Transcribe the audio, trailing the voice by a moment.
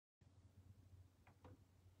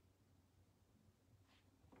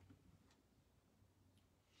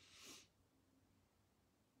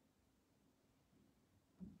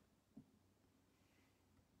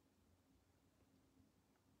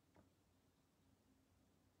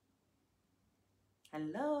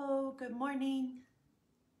Hello, good morning.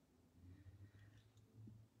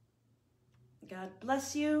 God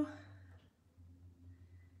bless you,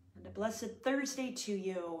 and a blessed Thursday to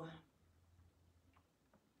you.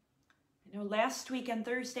 I know last week on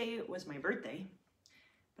Thursday was my birthday,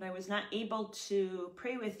 but I was not able to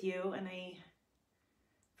pray with you, and I,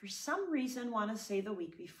 for some reason, want to say the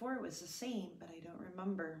week before it was the same, but I don't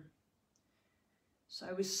remember. So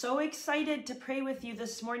I was so excited to pray with you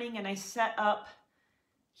this morning, and I set up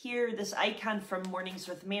here this icon from Mornings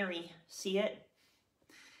with Mary. See it?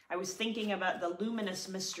 I was thinking about the luminous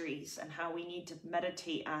mysteries and how we need to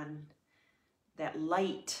meditate on that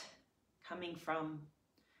light coming from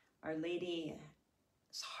Our Lady's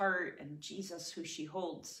heart and Jesus who she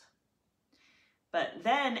holds. But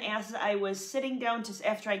then as I was sitting down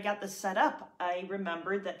after I got this set up, I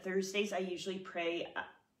remembered that Thursdays I usually pray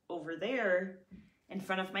over there in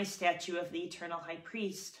front of my statue of the Eternal High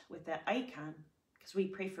Priest with that icon, because we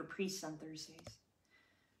pray for priests on Thursdays.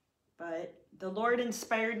 But the Lord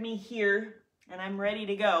inspired me here, and I'm ready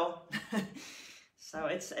to go. So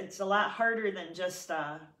it's a lot harder than just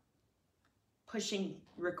pushing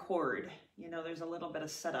record. You know, there's a little bit of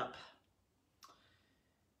setup.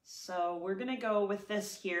 So we're going to go with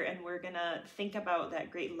this here, and we're going to think about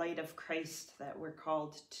that great light of Christ that we're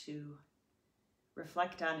called to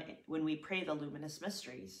reflect on when we pray the luminous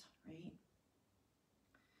mysteries, right?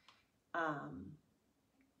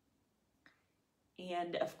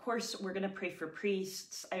 And of course, we're going to pray for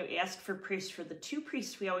priests. I ask for prayers for the two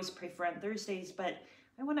priests we always pray for on Thursdays, but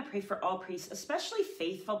I want to pray for all priests, especially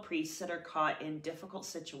faithful priests that are caught in difficult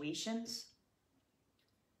situations.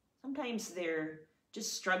 Sometimes they're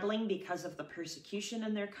just struggling because of the persecution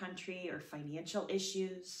in their country or financial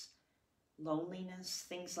issues, loneliness,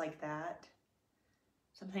 things like that.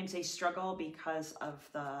 Sometimes they struggle because of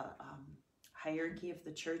the hierarchy of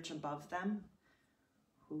the church above them,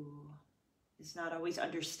 who is not always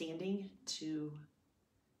understanding to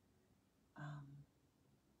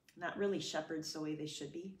not really shepherds the way they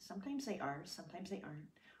should be. Sometimes they are, sometimes they aren't.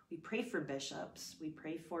 We pray for bishops, we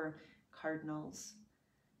pray for cardinals,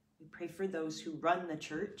 we pray for those who run the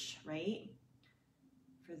church, right?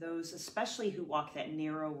 For those especially who walk that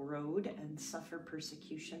narrow road and suffer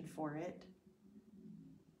persecution for it.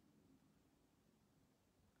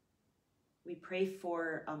 We pray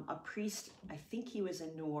for a priest, I think he was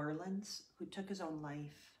in New Orleans, who took his own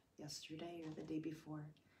life yesterday or the day before.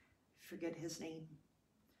 I forget his name.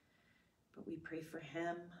 But we pray for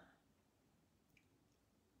him.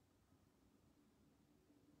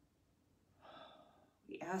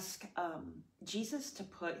 We ask Jesus to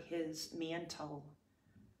put his mantle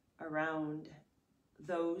around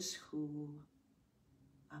those who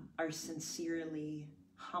are sincerely,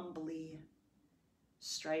 humbly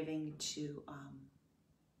striving to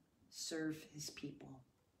serve his people.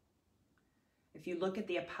 If you look at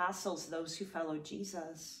the apostles, those who followed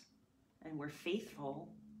Jesus and were faithful,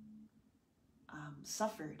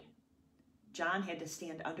 suffered. John had to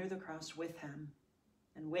stand under the cross with him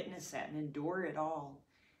and witness that and endure it all.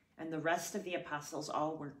 And the rest of the apostles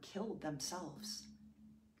all were killed themselves.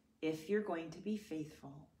 If you're going to be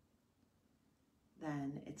faithful,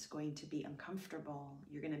 then it's going to be uncomfortable.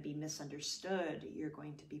 You're going to be misunderstood. You're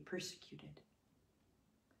going to be persecuted.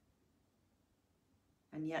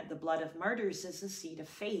 And yet the blood of martyrs is the seed of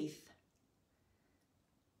faith.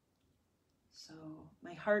 So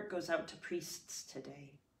my heart goes out to priests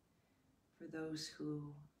today, for those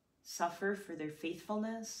who suffer for their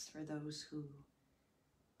faithfulness, for those who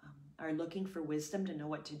are looking for wisdom to know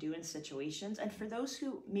what to do in situations, and for those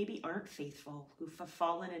who maybe aren't faithful, who've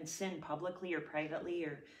fallen in sin publicly or privately,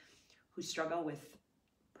 or who struggle with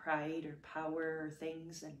pride or power or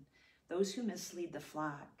things, and those who mislead the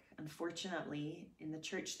flock. Unfortunately, in the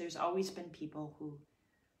church, there's always been people who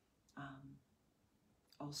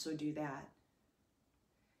also do that.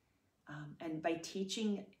 And by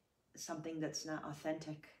teaching something that's not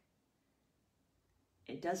authentic,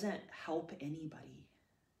 it doesn't help anybody.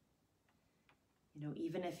 You know,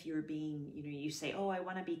 even if you're being, you say, oh, I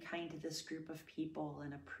want to be kind to this group of people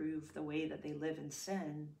and approve the way that they live in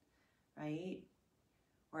sin, right?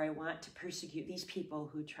 Or I want to persecute these people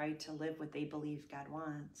who try to live what they believe God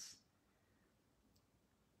wants.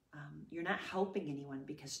 You're not helping anyone,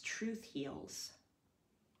 because truth heals.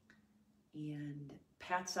 And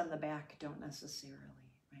pats on the back don't necessarily,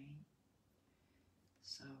 right?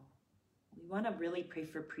 So we want to really pray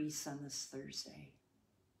for priests on this Thursday.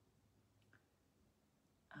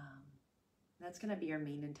 That's going to be our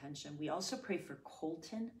main intention. We also pray for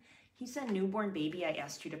Colton. He's a newborn baby I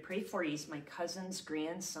asked you to pray for. He's my cousin's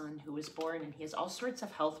grandson who was born, and he has all sorts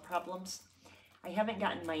of health problems. I haven't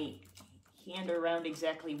gotten my hand around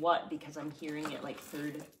exactly what, because I'm hearing it like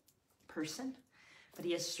third person. But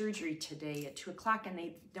he has surgery today at 2 o'clock, and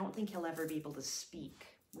they don't think he'll ever be able to speak.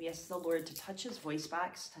 We ask the Lord to touch his voice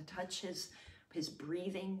box, to touch his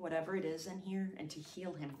breathing, whatever it is in here, and to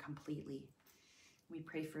heal him completely. We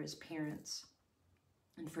pray for his parents.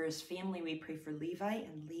 And for his family, we pray for Levi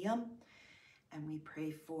and Liam. And we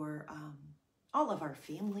pray for all of our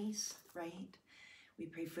families, right? We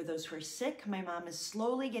pray for those who are sick. My mom is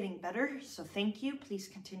slowly getting better, so thank you. Please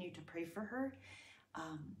continue to pray for her.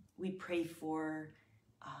 We pray for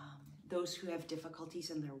those who have difficulties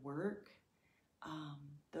in their work,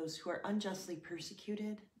 those who are unjustly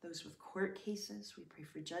persecuted, those with court cases. We pray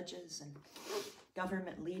for judges and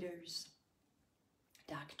government leaders,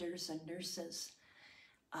 doctors and nurses.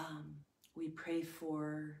 We pray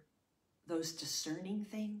for those discerning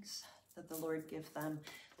things, that the Lord give them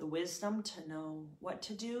the wisdom to know what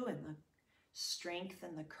to do, and the strength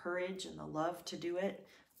and the courage and the love to do it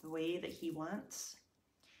the way that he wants.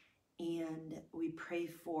 And we pray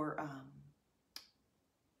for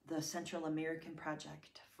the Central American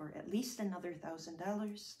Project for at least another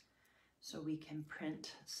 $1,000, so we can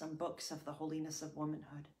print some books of the holiness of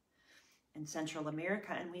womanhood in Central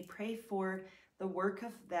America. And we pray for the work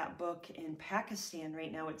of that book in Pakistan.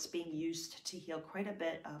 Right now it's being used to heal quite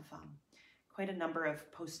a number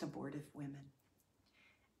of post-abortive women.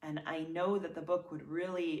 And I know that the book would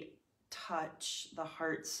really touch the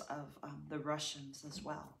hearts of the Russians as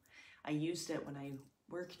well. I used it when I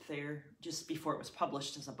worked there just before it was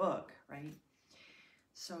published as a book, right?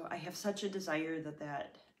 So I have such a desire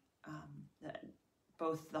that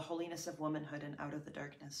both the holiness of womanhood and Out of the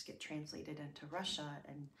Darkness get translated into Russia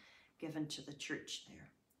and given to the church there.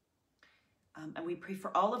 And we pray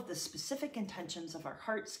for all of the specific intentions of our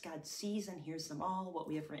hearts. God sees and hears them all, what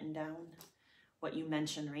we have written down, what you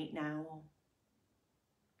mention right now.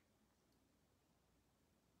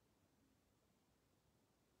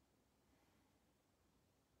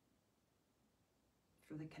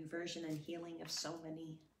 For the conversion and healing of so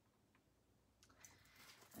many.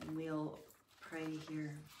 And we'll pray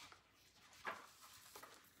here.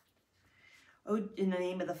 Oh, in the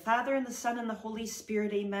name of the Father, and the Son, and the Holy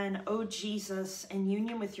Spirit, amen. O Jesus, in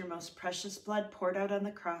union with your most precious blood poured out on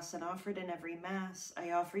the cross and offered in every Mass,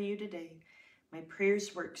 I offer you today my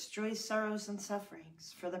prayers, works, joys, sorrows, and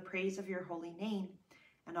sufferings, for the praise of your holy name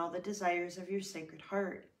and all the desires of your sacred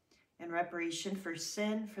heart, in reparation for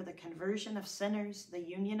sin, for the conversion of sinners, the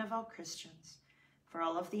union of all Christians, for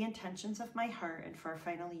all of the intentions of my heart, and for our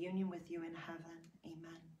final union with you in heaven.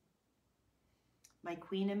 Amen. My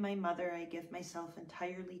Queen and my Mother, I give myself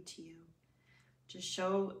entirely to you. To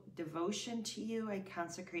show devotion to you, I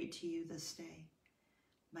consecrate to you this day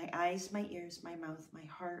my eyes, my ears, my mouth, my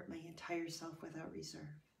heart, my entire self without reserve.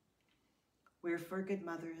 Wherefore, good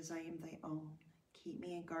Mother, as I am thy own, keep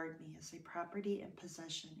me and guard me as thy property and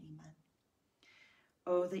possession. Amen.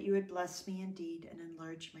 Oh, that you would bless me indeed and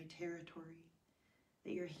enlarge my territory,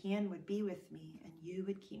 that your hand would be with me and you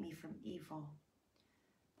would keep me from evil,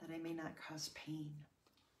 that I may not cause pain.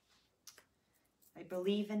 I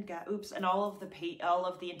believe in God. Oops, and all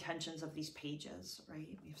of the intentions of these pages,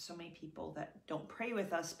 right? We have so many people that don't pray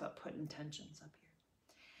with us but put intentions up here.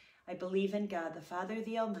 I believe in God, the Father,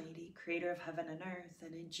 the Almighty, creator of heaven and earth,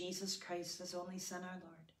 and in Jesus Christ, his only Son, our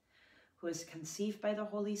Lord, who was conceived by the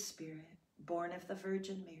Holy Spirit, born of the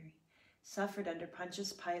Virgin Mary, suffered under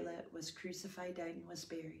Pontius Pilate, was crucified, died, and was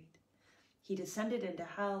buried. He descended into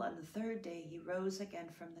hell. On the third day, he rose again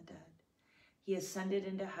from the dead. He ascended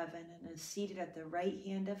into heaven and is seated at the right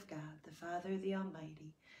hand of God, the Father, the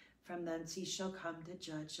Almighty. From thence he shall come to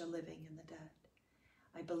judge the living and the dead.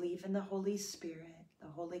 I believe in the Holy Spirit, the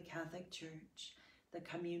Holy Catholic Church, the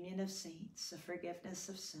communion of saints, the forgiveness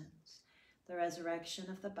of sins, the resurrection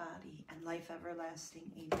of the body, and life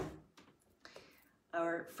everlasting. Amen.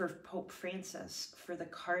 For Pope Francis, for the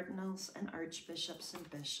cardinals and archbishops and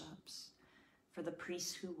bishops, for the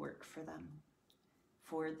priests who work for them,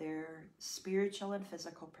 for their spiritual and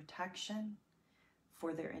physical protection,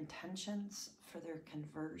 for their intentions, for their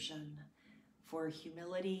conversion, for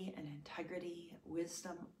humility and integrity,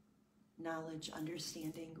 wisdom, knowledge,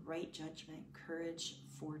 understanding, right judgment, courage,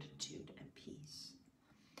 fortitude, and peace.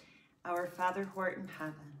 Our Father who art in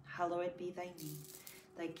heaven, hallowed be thy name.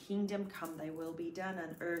 Thy kingdom come, thy will be done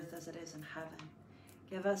on earth as it is in heaven.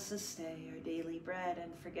 Give us this day our daily bread,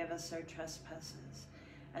 and forgive us our trespasses,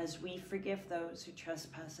 as we forgive those who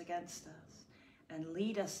trespass against us. And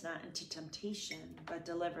lead us not into temptation, but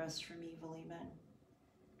deliver us from evil. Amen.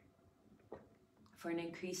 For an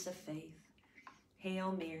increase of faith,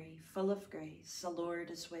 Hail Mary, full of grace, the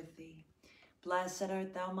Lord is with thee. Blessed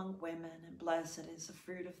art thou among women, and blessed is the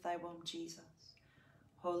fruit of thy womb, Jesus.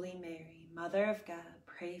 Holy Mary, Mother of God,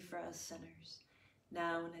 pray for us sinners,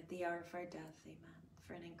 now and at the hour of our death. Amen.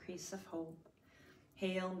 For an increase of hope.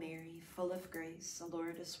 Hail Mary, full of grace, the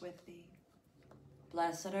Lord is with thee.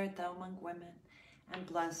 Blessed art thou among women, and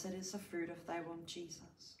blessed is the fruit of thy womb,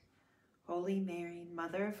 Jesus. Holy Mary,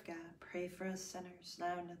 Mother of God, pray for us sinners,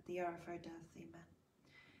 now and at the hour of our death. Amen.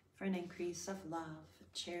 For an increase of love,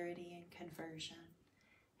 charity, and conversion.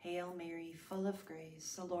 Hail Mary, full of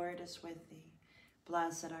grace, the Lord is with thee.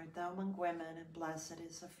 Blessed art thou among women, and blessed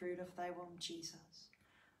is the fruit of thy womb, Jesus.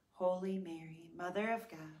 Holy Mary, Mother of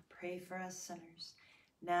God, pray for us sinners,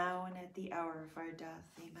 now and at the hour of our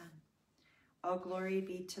death. Amen. All glory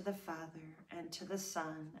be to the Father, and to the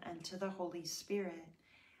Son, and to the Holy Spirit,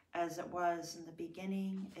 as it was in the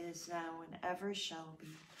beginning, is now, and ever shall be,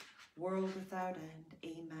 world without end.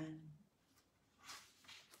 Amen.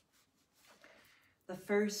 The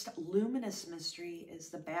first luminous mystery is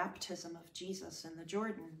the baptism of Jesus in the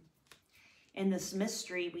Jordan. In this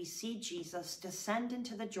mystery, we see Jesus descend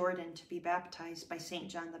into the Jordan to be baptized by St.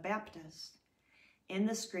 John the Baptist. In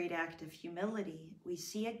this great act of humility, we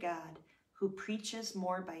see a God who preaches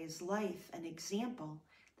more by his life and example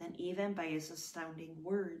than even by his astounding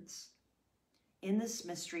words. In this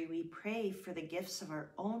mystery, we pray for the gifts of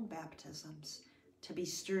our own baptisms to be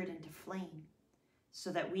stirred into flame, so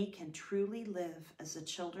that we can truly live as the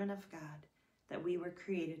children of God that we were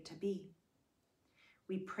created to be.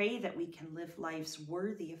 We pray that we can live lives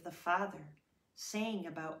worthy of the Father, saying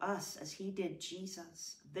about us as he did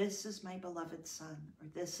Jesus, "This is my beloved Son," or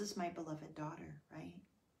 "This is my beloved daughter," right?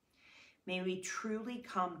 May we truly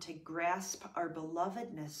come to grasp our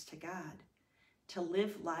belovedness to God, to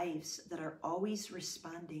live lives that are always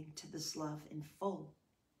responding to this love in full.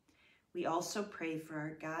 We also pray for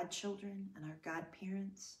our godchildren and our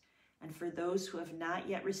godparents, and for those who have not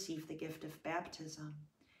yet received the gift of baptism,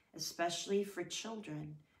 especially for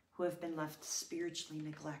children who have been left spiritually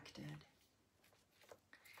neglected.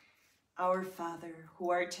 Our Father,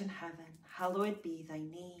 who art in heaven, hallowed be thy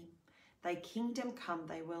name. Thy kingdom come,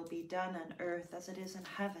 thy will be done on earth as it is in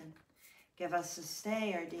heaven. Give us this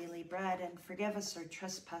day our daily bread, and forgive us our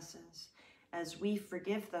trespasses, as we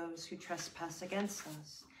forgive those who trespass against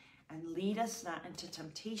us. And lead us not into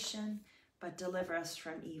temptation, but deliver us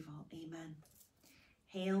from evil. Amen.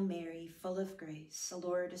 Hail Mary, full of grace, the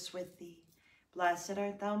Lord is with thee. Blessed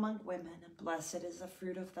art thou among women, and blessed is the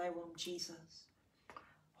fruit of thy womb, Jesus.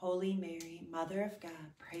 Holy Mary, Mother of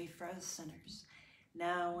God, pray for us sinners,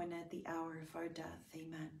 now and at the hour of our death.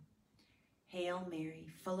 Amen. Hail Mary,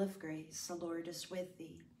 full of grace, the Lord is with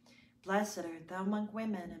thee. Blessed art thou among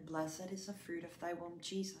women, and blessed is the fruit of thy womb,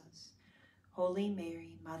 Jesus. Holy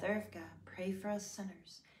Mary, Mother of God, pray for us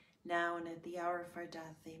sinners, now and at the hour of our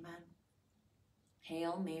death. Amen.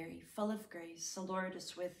 Hail Mary, full of grace, the Lord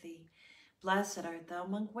is with thee. Blessed art thou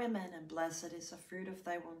among women, and blessed is the fruit of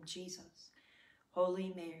thy womb, Jesus.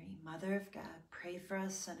 Holy Mary, Mother of God, pray for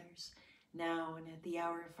us sinners, now and at the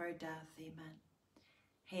hour of our death. Amen.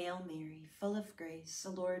 Hail Mary, full of grace, the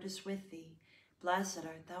Lord is with thee. Blessed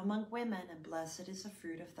art thou among women, and blessed is the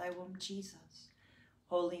fruit of thy womb, Jesus.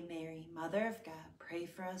 Holy Mary, Mother of God, pray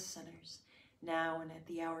for us sinners, now and at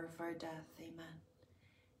the hour of our death. Amen.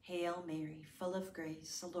 Hail Mary, full of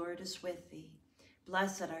grace, the Lord is with thee.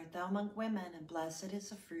 Blessed art thou among women, and blessed is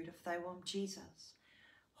the fruit of thy womb, Jesus.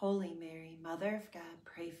 Holy Mary, Mother of God,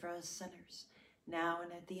 pray for us sinners, now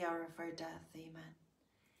and at the hour of our death. Amen.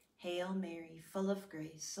 Hail Mary, full of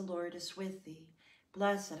grace, the Lord is with thee.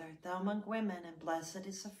 Blessed art thou among women, and blessed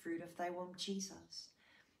is the fruit of thy womb, Jesus.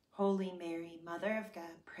 Holy Mary, Mother of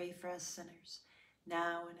God, pray for us sinners,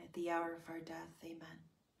 now and at the hour of our death. Amen.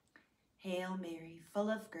 Hail Mary,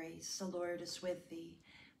 full of grace, the Lord is with thee.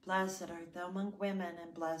 Blessed art thou among women,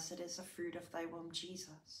 and blessed is the fruit of thy womb,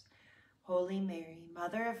 Jesus. Holy Mary,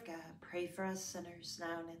 Mother of God, pray for us sinners,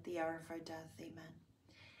 now and at the hour of our death. Amen.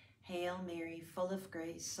 Hail Mary, full of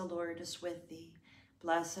grace, the Lord is with thee.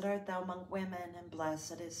 Blessed art thou among women, and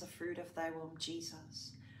blessed is the fruit of thy womb,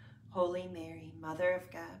 Jesus. Holy Mary, Mother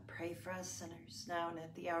of God, pray for us sinners, now and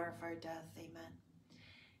at the hour of our death. Amen.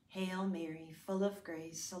 Hail Mary, full of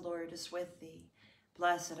grace, the Lord is with thee.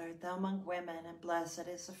 Blessed art thou among women, and blessed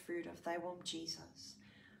is the fruit of thy womb, Jesus.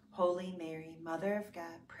 Holy Mary, Mother of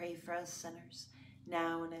God, pray for us sinners,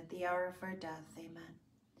 now and at the hour of our death. Amen.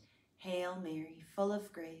 Hail Mary, full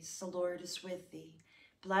of grace, the Lord is with thee.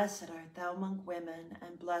 Blessed art thou among women,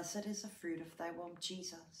 and blessed is the fruit of thy womb,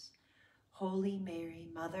 Jesus. Holy Mary,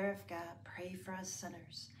 Mother of God, pray for us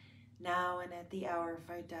sinners, now and at the hour of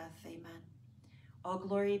our death. Amen. All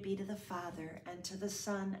glory be to the Father, and to the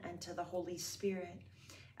Son, and to the Holy Spirit,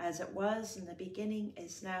 as it was in the beginning,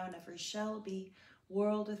 is now, and ever shall be,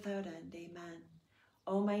 world without end. Amen.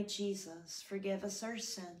 O my Jesus, forgive us our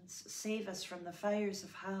sins, save us from the fires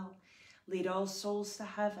of hell, lead all souls to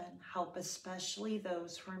heaven, help especially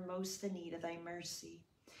those who are most in need of thy mercy.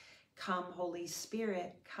 Come, Holy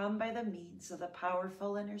Spirit, come by the means of the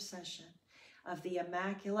powerful intercession of the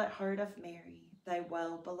Immaculate Heart of Mary, thy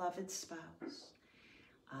well-beloved spouse.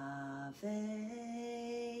 Ave,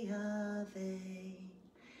 Ave,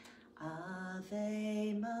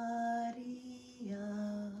 Ave Maria,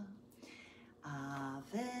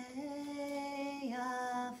 Ave,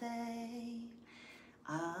 Ave,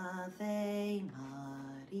 Ave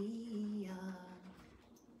Maria.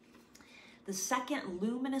 The second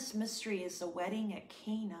luminous mystery is the wedding at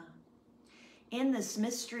Cana. In this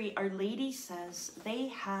mystery, Our Lady says they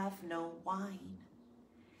have no wine,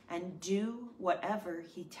 and do whatever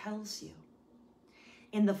he tells you.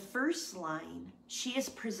 In the first line, she is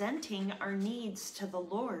presenting our needs to the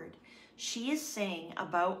Lord. She is saying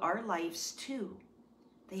about our lives too.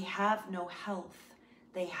 They have no health.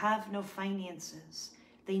 They have no finances.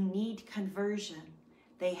 They need conversion.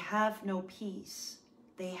 They have no peace.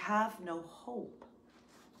 They have no hope.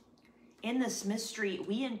 In this mystery,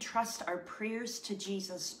 we entrust our prayers to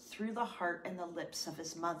Jesus through the heart and the lips of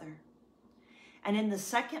his mother. And in the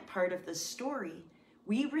second part of the story,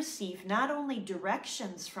 we receive not only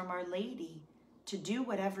directions from Our Lady to do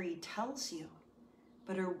whatever he tells you,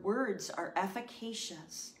 but her words are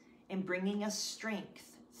efficacious in bringing us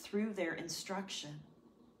strength through their instruction.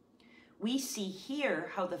 We see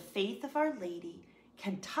here how the faith of Our Lady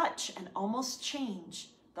can touch and almost change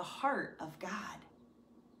the heart of God.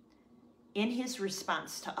 In his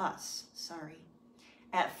response to us,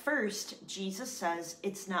 at first, Jesus says,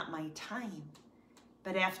 it's not my time.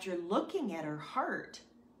 But after looking at her heart,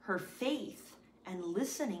 her faith, and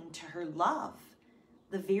listening to her love,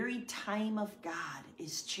 the very time of God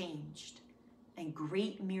is changed, and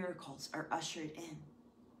great miracles are ushered in.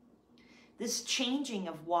 This changing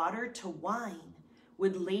of water to wine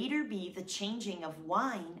would later be the changing of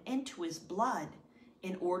wine into his blood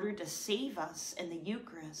in order to save us in the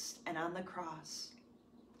Eucharist and on the cross.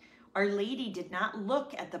 Our Lady did not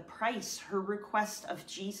look at the price her request of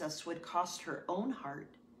Jesus would cost her own heart,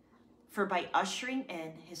 for by ushering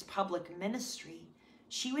in his public ministry,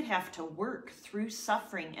 she would have to work through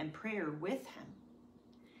suffering and prayer with him.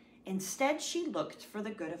 Instead, she looked for the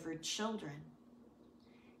good of her children.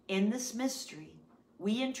 In this mystery,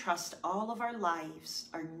 we entrust all of our lives,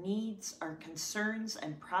 our needs, our concerns,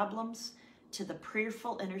 and problems to the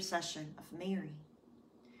prayerful intercession of Mary.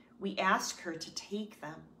 We ask her to take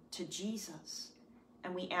them to Jesus,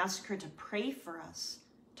 and we ask her to pray for us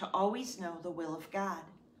to always know the will of God,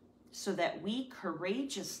 so that we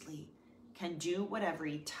courageously can do whatever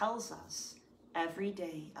he tells us every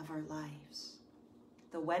day of our lives.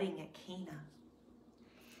 The wedding at Cana.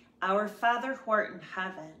 Our Father who art in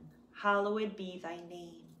heaven, hallowed be thy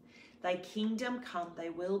name. Thy kingdom come, thy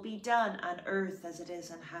will be done on earth as it is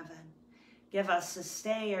in heaven. Give us this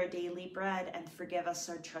day our daily bread, and forgive us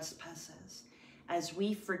our trespasses, as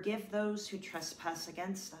we forgive those who trespass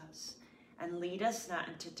against us. And lead us not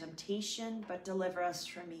into temptation, but deliver us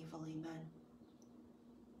from evil. Amen.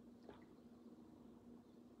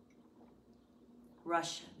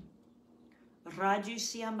 Russian.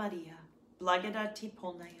 Radusia Maria, blagodati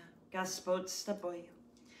polnaya, Gospod s tobою.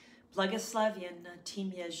 Благословенна ты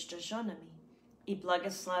между женами, и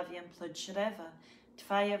благословен плод чрева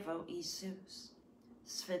Твоего, Иисус.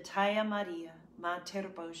 Святая Мария, Матерь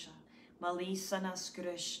Божия, молись за нас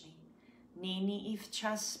грешных, ныне и в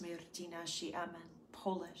час смерти нашей. Amen.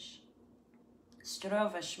 Polish.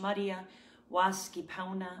 Zdrowaś Maria, łaski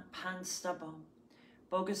pełna, Pan z Tobą,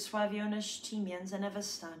 błogosławionaś Ty między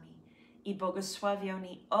niewiastami i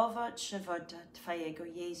błogosławiony owoc żywota Twojego,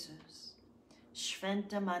 Jezus.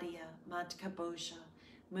 Święta Maria, Matka Boża,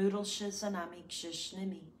 módl się za nami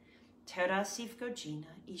grzesznymi, teraz i w godzinę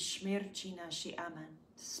i śmierci naszej. Amen.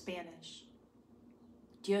 Spanish.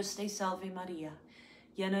 Dios te salve Maria,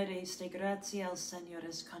 llena eres de gracia, el Señor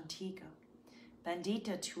es contigo.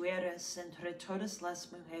 Bendita tú eres entre todas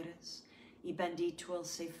las mujeres, y bendito el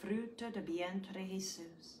fruto de vientre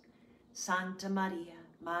Jesús. Santa María,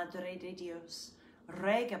 Madre de Dios,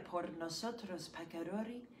 ruega por nosotros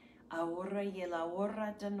pecadores, ahora y en la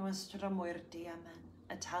hora de nuestra muerte. Amén.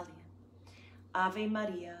 Italian. Ave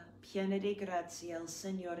Maria, piena de gracia, el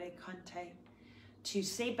Señor es contigo. Tu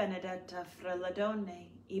sei benedetta fra le donne,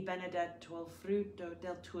 y benedetto il frutto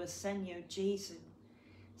del tuo seno, Gesù.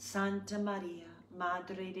 Santa Maria,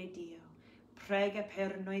 Madre de Dio, prega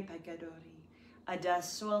per noi peccatori,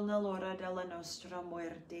 adesso e nell'ora della nostra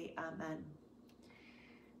muerte. Amen.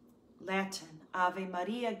 Latin, Ave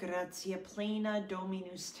Maria, gratia plena,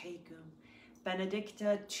 Dominus tecum,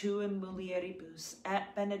 benedicta tu in mulieribus,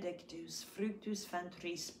 et benedictus fructus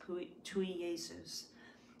ventris tui, Iesus.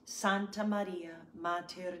 Santa Maria,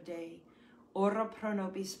 Mater Dei, ora pro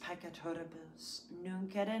nobis peccatoribus,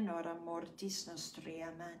 nunc et in hora mortis nostri.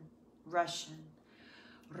 Amen. Russian.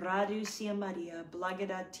 Radu sia Maria,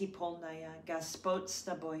 blagodat ti polnaya, Gospod s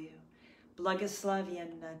тобою,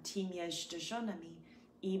 благословенна ти между женами,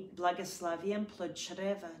 и благословен плод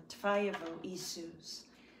чрева твоего, Иисус.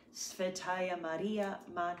 Святая Мария,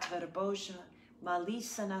 Матерь Божия,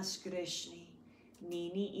 молись за нас грешных,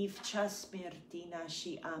 ныне и в час смерти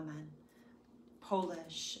нашей. Amen.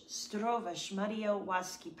 Polish. Zdrowaś Maria,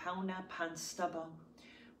 łaski pełna, Pan z Tobą,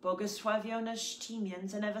 błogosławionaś Ty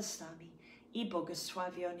między niewiastami i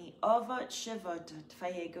błogosławiony owoc żywota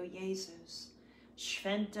Twojego, Jezus.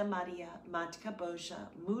 Święta Maria, Matka Boża,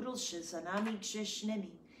 módl się za nami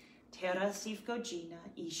grzesznymi, teraz i w godzinę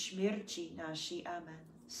i śmierci naszej. Amen.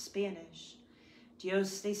 Spanish.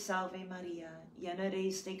 Dios te salve Maria, llena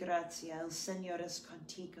eres de gracia, el Señor es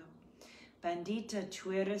contigo. Bendita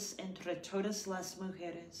tú eres entre todas las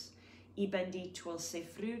mujeres, y bendito es el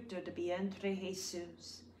fruto de vientre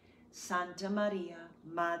Jesús. Santa María,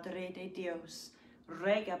 Madre de Dios,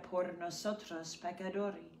 ruega por nosotros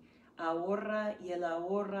pecadores, ahora y en la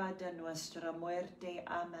hora de nuestra muerte.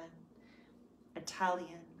 Amen.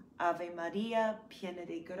 Italian. Ave Maria, piena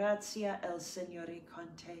de gracia, el Señor es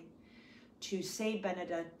contigo. Tu sei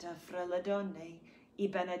benedetta fra le donne, y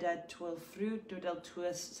benedetto il frutto del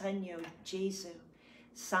tuo seno, Gesù.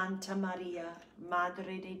 Santa Maria,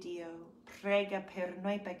 Madre de Dio, prega per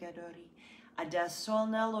noi peccatori, adesso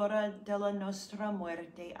nell'ora della nostra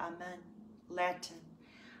muerte. Amen. Latin.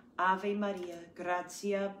 Ave Maria,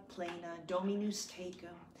 gratia plena, Dominus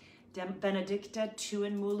tecum, benedicta tu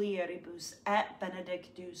in mulieribus, et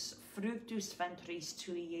benedictus fructus ventris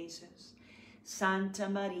tui, Iesus. Santa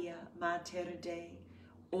Maria, Mater Dei,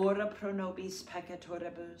 ora pro nobis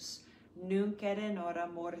peccatoribus, nunc et in hora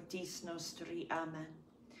mortis nostri. Amen.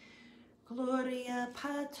 Gloria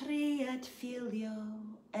Patri et Filio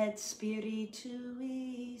et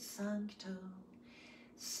Spiritui Sancto,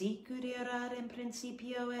 sicut erat in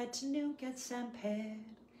principio et nunc et semper,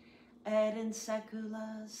 et in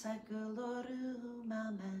saecula saeculorum.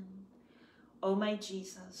 Amen. O my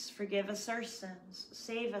Jesus, forgive us our sins,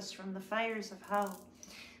 save us from the fires of hell,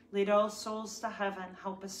 lead all souls to heaven,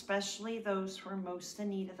 help especially those who are most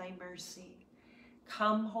in need of thy mercy.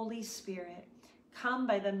 Come, Holy Spirit, come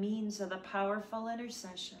by the means of the powerful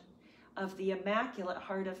intercession of the Immaculate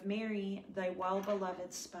Heart of Mary, thy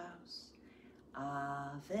well-beloved spouse.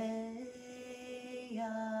 Ave,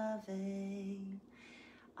 Ave,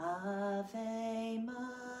 Ave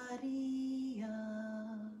Maria,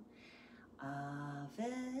 Ave,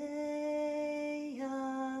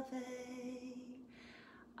 Ave,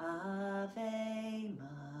 Ave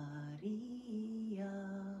Maria.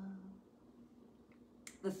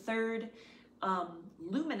 The third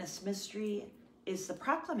luminous mystery is the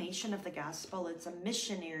proclamation of the gospel. It's a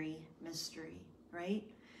missionary mystery, right?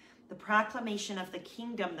 The proclamation of the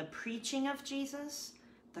kingdom, the preaching of Jesus,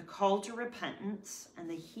 the call to repentance, and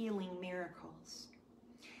the healing miracles.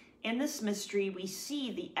 In this mystery, we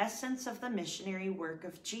see the essence of the missionary work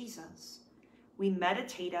of Jesus. We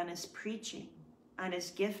meditate on his preaching, on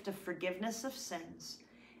his gift of forgiveness of sins,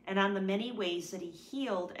 and on the many ways that he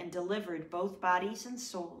healed and delivered both bodies and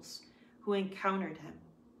souls who encountered him.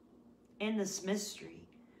 In this mystery,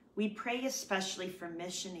 we pray especially for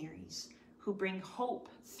missionaries who bring hope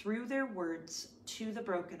through their words to the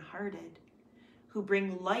brokenhearted, who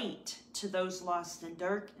bring light to those lost in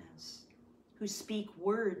darkness, who speak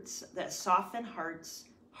words that soften hearts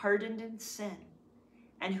hardened in sin,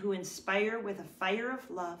 and who inspire with a fire of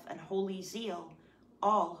love and holy zeal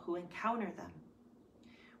all who encounter them.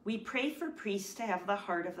 We pray for priests to have the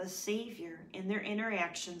heart of a Savior in their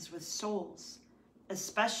interactions with souls,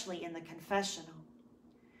 especially in the confessional.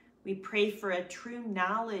 We pray for a true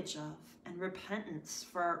knowledge of and repentance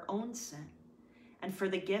for our own sin, and for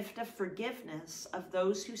the gift of forgiveness of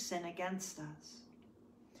those who sin against us.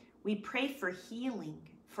 We pray for healing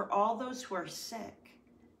for all those who are sick,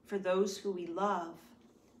 for those who we love,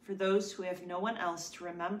 for those who have no one else to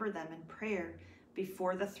remember them in prayer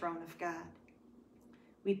before the throne of God.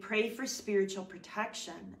 We pray for spiritual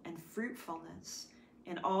protection and fruitfulness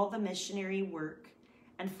in all the missionary work,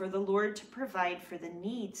 and for the Lord to provide for the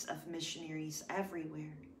needs of missionaries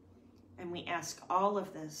everywhere. And we ask all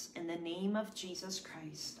of this in the name of Jesus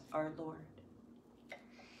Christ, our Lord.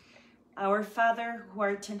 Our Father, who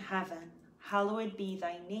art in heaven, Hallowed be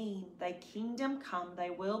thy name. Thy kingdom come, thy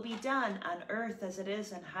will be done on earth as it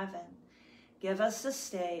is in heaven. Give us this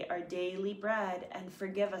day our daily bread, and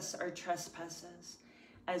forgive us our trespasses,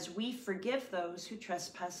 as we forgive those who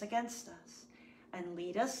trespass against us. And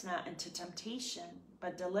lead us not into temptation,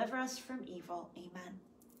 but deliver us from evil. Amen.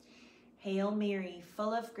 Hail Mary,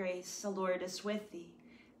 full of grace, the Lord is with thee.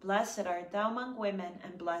 Blessed art thou among women,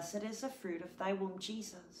 and blessed is the fruit of thy womb,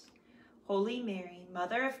 Jesus. Holy Mary,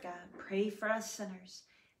 Mother of God, pray for us sinners,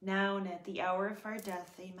 now and at the hour of our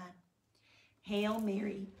death. Amen. Hail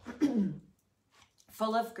Mary,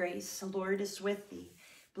 full of grace, the Lord is with thee.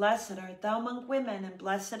 Blessed art thou among women, and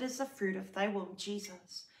blessed is the fruit of thy womb,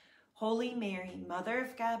 Jesus. Holy Mary, Mother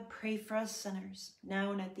of God, pray for us sinners,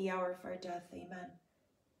 now and at the hour of our death. Amen.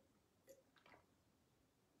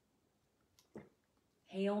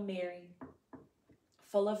 Hail Mary,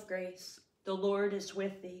 full of grace, the Lord is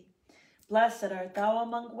with thee. Blessed art thou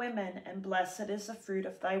among women, and blessed is the fruit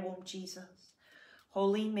of thy womb, Jesus.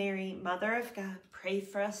 Holy Mary, Mother of God, pray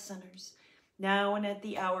for us sinners, now and at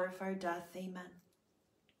the hour of our death. Amen.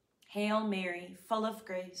 Hail Mary, full of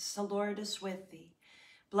grace, the Lord is with thee.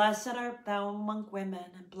 Blessed art thou among women,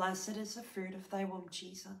 and blessed is the fruit of thy womb,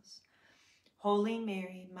 Jesus. Holy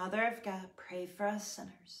Mary, Mother of God, pray for us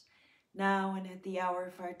sinners, now and at the hour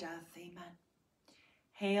of our death. Amen.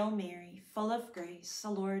 Hail Mary, full of grace, the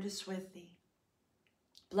Lord is with thee.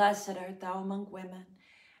 Blessed art thou among women,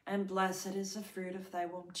 and blessed is the fruit of thy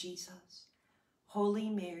womb, Jesus. Holy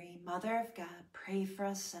Mary, Mother of God, pray for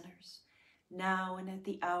us sinners, now and at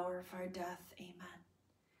the hour of our death. Amen.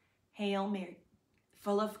 Hail Mary,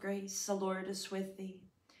 full of grace, the Lord is with thee.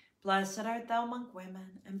 Blessed art thou among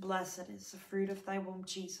women, and blessed is the fruit of thy womb,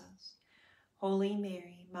 Jesus. Holy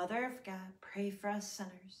Mary, Mother of God, pray for us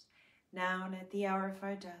sinners, now and at the hour of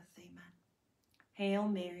our death. Amen. Hail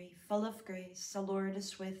Mary, full of grace, the Lord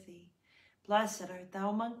is with thee. Blessed art thou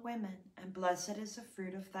among women, and blessed is the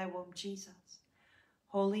fruit of thy womb, Jesus.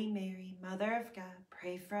 Holy Mary, Mother of God,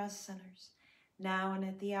 pray for us sinners, now and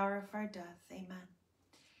at the hour of our death. Amen.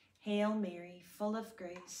 Hail Mary, full of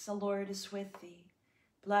grace, the Lord is with thee.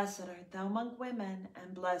 Blessed art thou among women,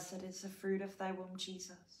 and blessed is the fruit of thy womb,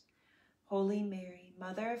 Jesus. Holy Mary,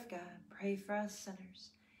 Mother of God, pray for us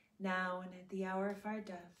sinners, now and at the hour of our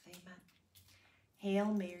death. Amen.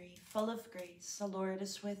 Hail Mary, full of grace, the Lord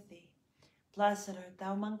is with thee. Blessed art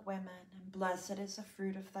thou among women, and blessed is the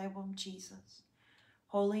fruit of thy womb, Jesus.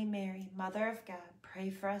 Holy Mary, Mother of God, pray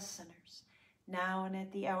for us sinners, now and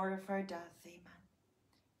at the hour of our death. Amen.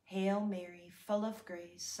 Hail Mary, full of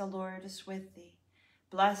grace, the Lord is with thee.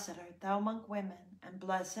 Blessed art thou among women, and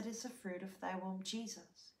blessed is the fruit of thy womb,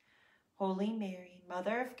 Jesus. Holy Mary,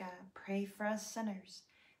 Mother of God, pray for us sinners,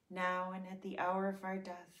 now and at the hour of our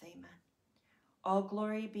death. Amen. All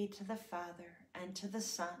glory be to the Father, and to the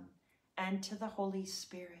Son, and to the Holy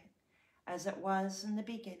Spirit, as it was in the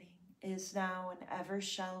beginning, is now, and ever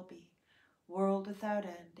shall be, world without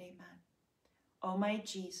end. Amen. O my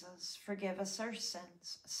Jesus, forgive us our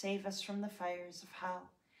sins, save us from the fires of hell.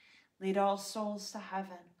 Lead all souls to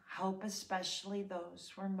heaven, help especially those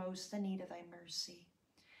who are most in need of thy mercy.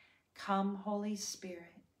 Come, Holy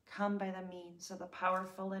Spirit, come by the means of the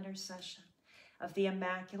powerful intercession of the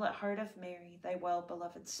Immaculate Heart of Mary, thy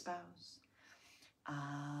well-beloved spouse.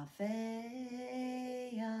 Ave,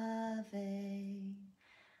 Ave,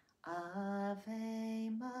 Ave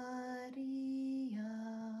Maria,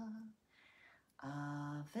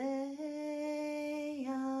 Ave,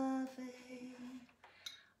 Ave,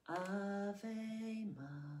 Ave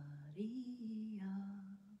Maria.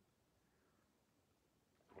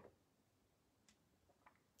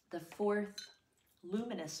 The fourth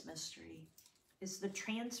luminous mystery is the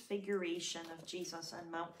transfiguration of Jesus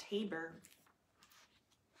on Mount Tabor.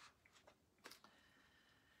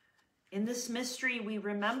 In this mystery, we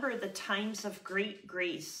remember the times of great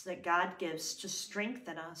grace that God gives to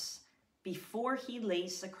strengthen us before he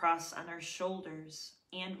lays the cross on our shoulders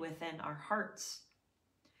and within our hearts.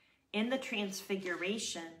 In the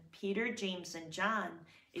transfiguration, Peter, James, and John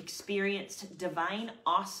experienced divine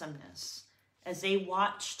awesomeness as they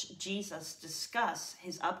watched Jesus discuss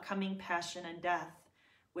his upcoming passion and death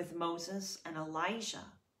with Moses and Elijah.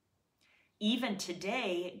 Even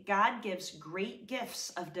today, God gives great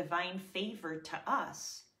gifts of divine favor to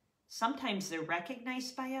us. Sometimes they're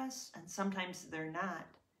recognized by us, and sometimes they're not,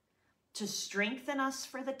 to strengthen us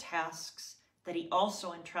for the tasks that he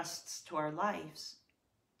also entrusts to our lives.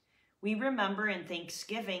 We remember in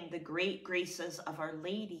Thanksgiving the great graces of Our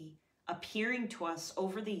Lady appearing to us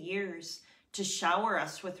over the years to shower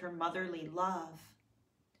us with her motherly love.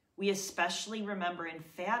 We especially remember in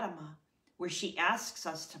Fatima, where she asks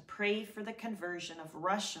us to pray for the conversion of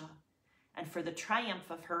Russia and for the triumph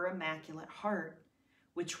of her immaculate heart,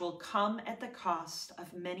 which will come at the cost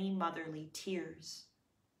of many motherly tears.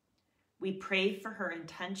 We pray for her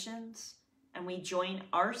intentions, and we join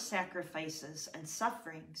our sacrifices and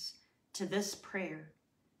sufferings to this prayer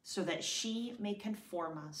so that she may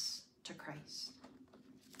conform us to Christ.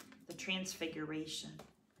 The Transfiguration.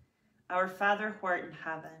 Our Father who art in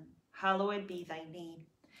heaven, hallowed be thy name.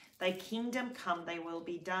 Thy kingdom come, thy will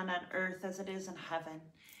be done on earth as it is in heaven.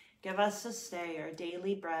 Give us this day our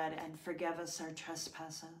daily bread, and forgive us our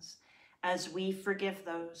trespasses, as we forgive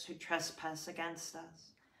those who trespass against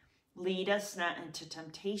us. Lead us not into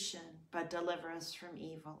temptation, but deliver us from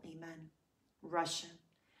evil. Amen. Russian.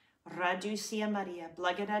 Radusia Maria,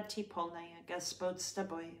 blagodat polnaya, Gospod s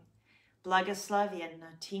tobою.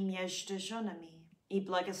 Благословенна ty между женами, и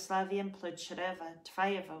благословен плод чрева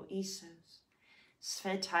твоего, Иисус.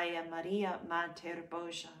 Святая Мария, Матерь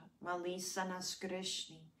Божия, молись за нас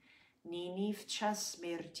грешных, ныне в час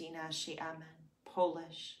смерти нашей. Amen.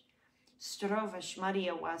 Polish. Zdrowaś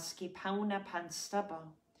Maria, łaski pełna, Pan z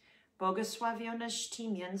tobą. Błogosławionaś ty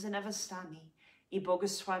między niewiastami i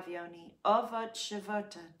błogosławiony owoc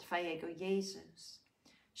żywota twojego, Jezus.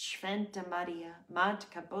 Święta Maria,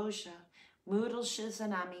 Matka Boża, módl się za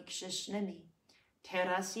nami grzesznymi,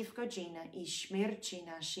 teraz i w godzinę i śmierci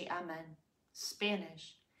naszej. Amen.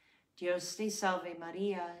 Spanish. Dios te salve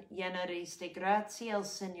Maria, llena eres de gracia, el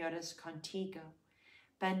Señor es contigo.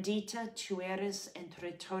 Bendita tú eres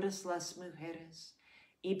entre todas las mujeres,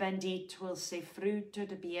 y bendito el fruto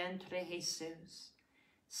de vientre Jesús.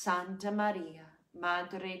 Santa María,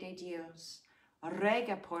 Madre de Dios,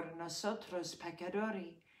 ruega por nosotros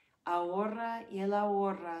pecadores, ahora y en la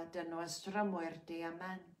hora de nuestra muerte.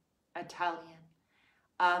 Amén. Italian.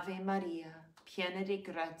 Ave María, piena de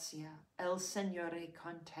gracia, el Señor es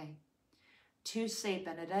con te. Tu sei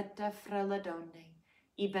benedetta fra le donne,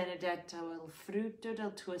 y benedetto el fruto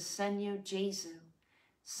del tuo seno, Gesù.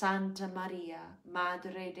 Santa Maria,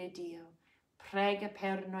 Madre de Dio, prega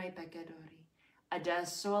per noi peccatori,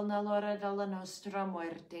 adesso e nell'ora della nostra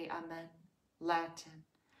muerte. Amen. Latin.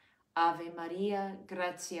 Ave Maria,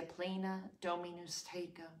 gratia plena, Dominus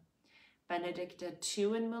tecum. Benedicta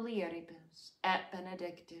tu in mulieribus, et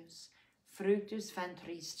benedictus fructus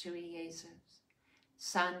ventris tui, Iesus.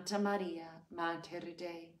 Santa Maria, Mater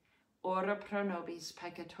Dei, ora pro nobis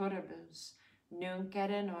peccatoribus, nunc et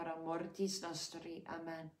in hora mortis nostri.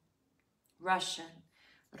 Amen. Russian.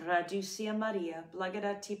 Radusia Maria,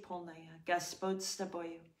 blagodat polnaya, Gospod s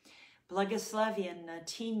tobою. Благословенна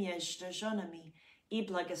ty между женами, и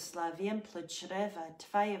благословен плод чрева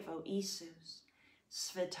твоего, Иисус.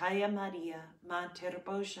 Святая Мария, Матерь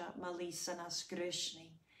Божия, молись за нас грешных,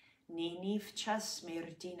 ныне в час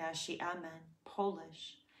смерти нашей. Amen.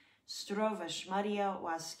 Polish. Zdrowaś Maria,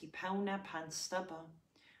 łaski pełna, Pan z tobą.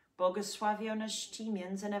 Błogosławionaś ty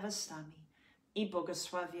między niewiastami i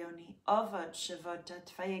błogosławiony owoc żywota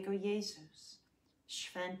twojego, Jezus.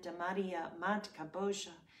 Święta Maria, Matka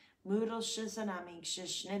Boża, módl się za nami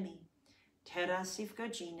grzesznymi, teraz i w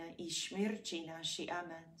godzinę i śmierci naszej.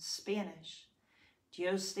 Amen. Spanish.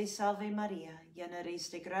 Dios te salve Maria, llena eres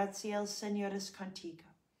de gracia, el Señor es contigo.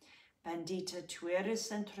 Bendita tú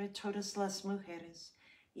eres entre todas las mujeres,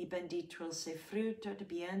 y bendito el fruto de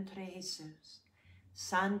vientre Jesús.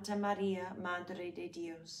 Santa María, Madre de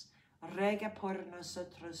Dios, ruega por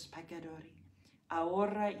nosotros pecadores,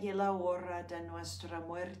 ahora y en la hora de nuestra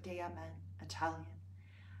muerte. Amen. Italian.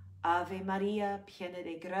 Ave Maria, piena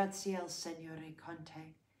de gracia, el Señor es con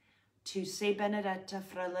te. Tu sei benedetta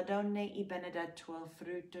fra le donne, y benedetto el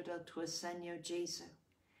fruto del tuo seno, Gesù.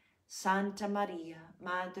 Santa Maria,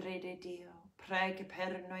 Madre de Dio, prega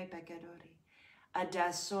per noi peccatori,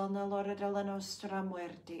 adesso e nell'ora della nostra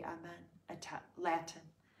muerte. Amen. Latin.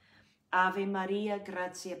 Ave Maria,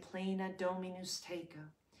 gratia plena, Dominus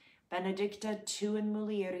tecum. Benedicta tu in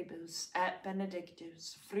mulieribus, et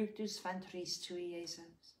benedictus fructus ventris tui,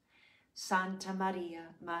 Iesus. Santa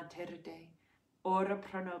Maria, Mater Dei, ora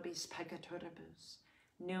pro nobis peccatoribus,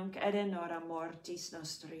 nunc et in hora mortis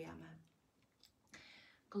nostri. Amen.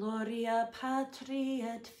 Gloria Patri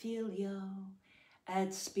et Filio, et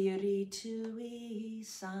Spiritui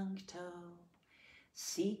Sancto,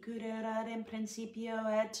 sicut erat in principio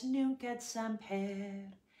et nunc et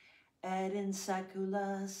semper, et in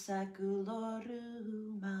saecula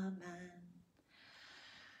saeculorum. Amen.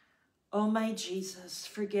 O my Jesus,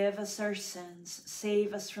 forgive us our sins,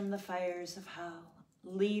 save us from the fires of hell,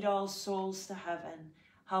 lead all souls to heaven,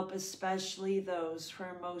 help especially those who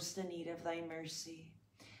are most in need of thy mercy.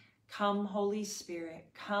 Come, Holy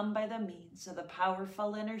Spirit, come by the means of the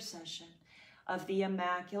powerful intercession of the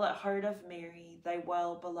Immaculate Heart of Mary, thy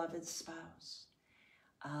well-beloved spouse.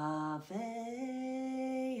 Ave,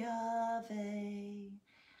 Ave,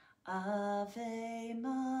 Ave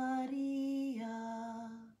Maria.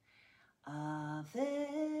 Ave,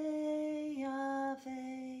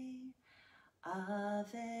 Ave,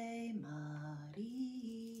 Ave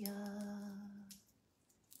Maria.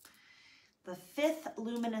 The fifth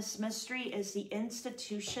luminous mystery is the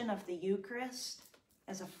institution of the Eucharist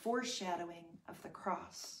as a foreshadowing of the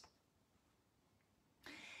cross.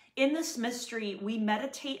 In this mystery, we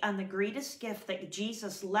meditate on the greatest gift that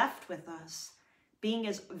Jesus left with us, being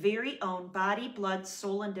his very own body, blood,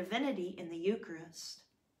 soul, and divinity in the Eucharist.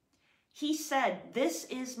 He said, "This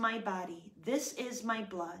is my body, this is my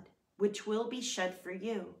blood, which will be shed for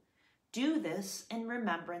you. Do this in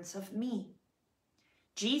remembrance of me."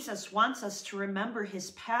 Jesus wants us to remember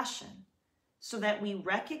his passion so that we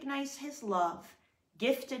recognize his love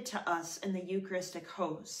gifted to us in the Eucharistic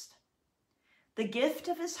host. The gift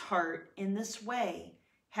of his heart in this way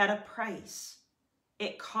had a price.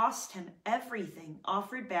 It cost him everything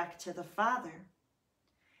offered back to the Father.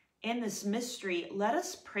 In this mystery, let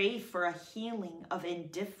us pray for a healing of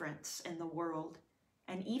indifference in the world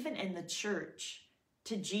and even in the church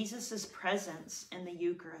to Jesus' presence in the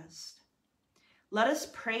Eucharist. Let us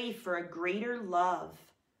pray for a greater love,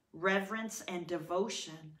 reverence, and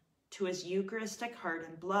devotion to his Eucharistic heart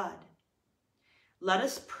and blood. Let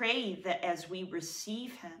us pray that as we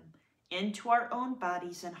receive him into our own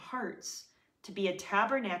bodies and hearts to be a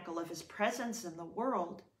tabernacle of his presence in the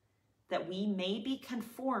world, that we may be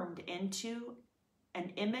conformed into an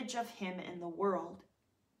image of him in the world.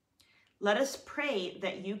 Let us pray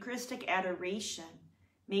that Eucharistic adoration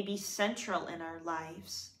may be central in our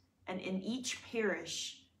lives and in each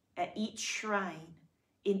parish, at each shrine,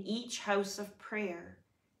 in each house of prayer,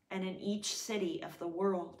 and in each city of the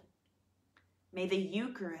world. May the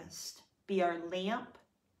Eucharist be our lamp,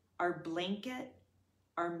 our blanket,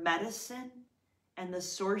 our medicine, and the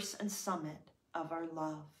source and summit of our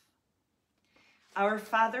love. Our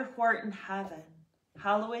Father who art in heaven,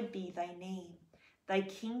 hallowed be thy name. Thy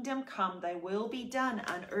kingdom come, thy will be done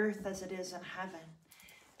on earth as it is in heaven.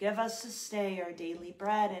 Give us this day our daily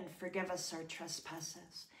bread, and forgive us our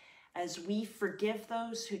trespasses, as we forgive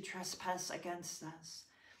those who trespass against us.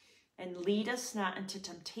 And lead us not into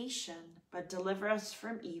temptation, but deliver us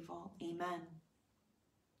from evil. Amen.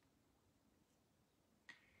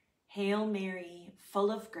 Hail Mary, full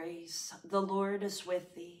of grace, the Lord is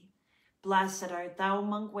with thee. Blessed art thou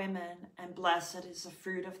among women, and blessed is the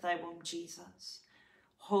fruit of thy womb, Jesus.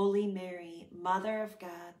 Holy Mary, Mother of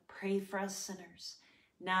God, pray for us sinners,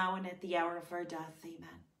 now and at the hour of our death.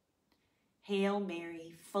 Amen. Hail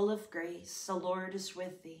Mary, full of grace, the Lord is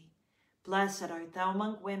with thee. Blessed art thou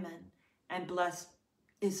among women, and blessed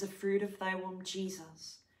is the fruit of thy womb,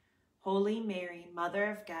 Jesus. Holy Mary,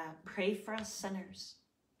 Mother of God, pray for us sinners,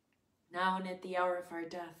 now and at the hour of our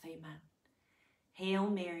death. Amen.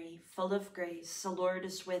 Hail Mary, full of grace, the Lord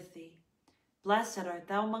is with thee. Blessed art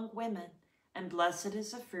thou among women, and blessed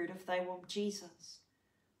is the fruit of thy womb, Jesus.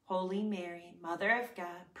 Holy Mary, Mother of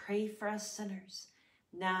God, pray for us sinners,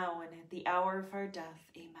 now and at the hour of our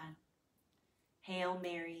death. Amen. Hail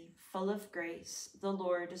Mary, full of grace, the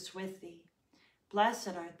Lord is with thee.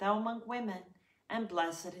 Blessed art thou among women, and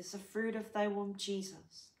blessed is the fruit of thy womb,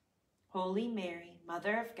 Jesus. Holy Mary,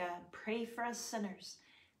 Mother of God, pray for us sinners,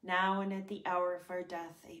 now and at the hour of our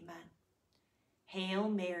death. Amen. Hail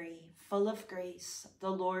Mary, full of grace,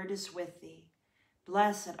 the Lord is with thee.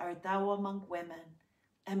 Blessed art thou among women,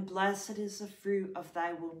 and blessed is the fruit of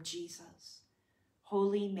thy womb, Jesus.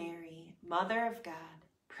 Holy Mary, Mother of God,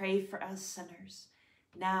 pray for us sinners,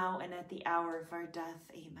 now and at the hour of our death.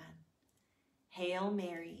 Amen. Hail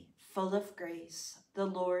Mary, full of grace, the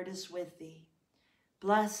Lord is with thee.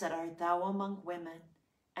 Blessed art thou among women,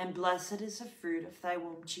 and blessed is the fruit of thy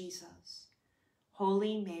womb, Jesus.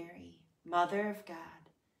 Holy Mary, Mother of God,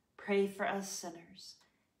 pray for us sinners,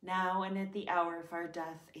 now and at the hour of our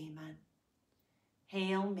death. Amen.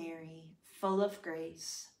 Hail Mary, full of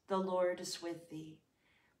grace, the Lord is with thee.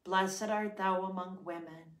 Blessed art thou among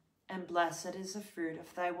women, and blessed is the fruit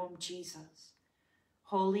of thy womb, Jesus.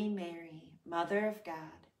 Holy Mary, Mother of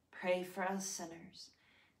God, pray for us sinners,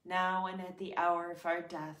 now and at the hour of our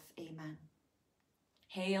death. Amen.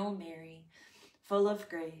 Hail Mary, full of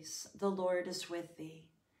grace, the Lord is with thee.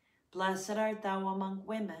 Blessed art thou among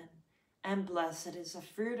women, and blessed is the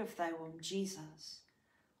fruit of thy womb, Jesus.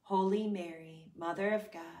 Holy Mary, Mother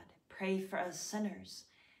of God, pray for us sinners,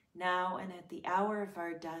 now and at the hour of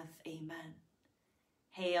our death. Amen.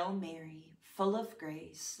 Hail Mary, full of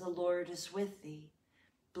grace, the Lord is with thee.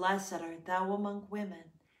 Blessed art thou among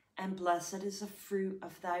women, and blessed is the fruit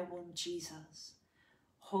of thy womb, Jesus.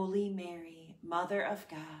 Holy Mary, Mother of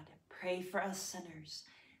God, pray for us sinners,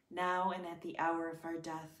 now and at the hour of our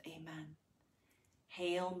death. Amen.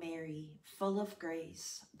 Hail Mary, full of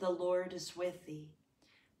grace, the Lord is with thee.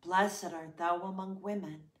 Blessed art thou among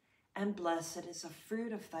women, and blessed is the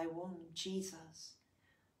fruit of thy womb, Jesus.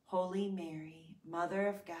 Holy Mary, Mother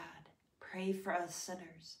of God, pray for us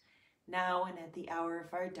sinners, now and at the hour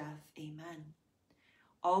of our death. Amen.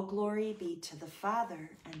 All glory be to the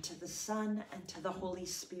Father, and to the Son, and to the Holy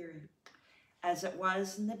Spirit, as it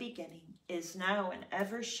was in the beginning, is now, and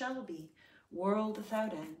ever shall be, world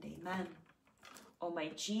without end. Amen. O my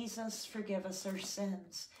Jesus, forgive us our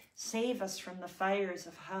sins, save us from the fires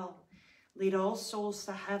of hell, lead all souls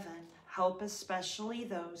to heaven, help especially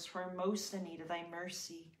those who are most in need of thy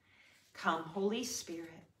mercy. Come, Holy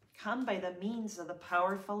Spirit, come by the means of the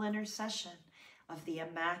powerful intercession of the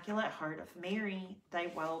Immaculate Heart of Mary, thy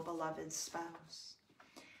well-beloved spouse.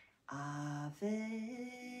 Ave,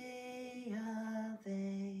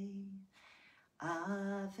 Ave,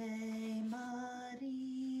 Ave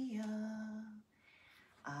Maria,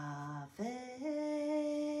 Ave,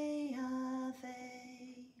 Ave,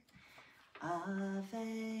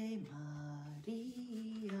 Ave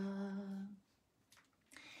Maria.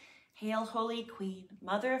 Hail, Holy Queen,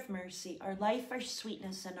 Mother of Mercy, our life, our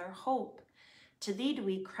sweetness, and our hope. To thee do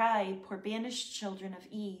we cry, poor banished children of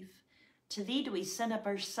Eve. To thee do we send up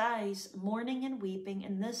our sighs, mourning and weeping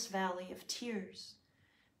in this valley of tears.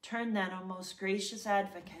 Turn then, O most gracious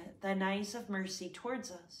Advocate, thine eyes of mercy towards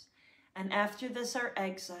us, and after this our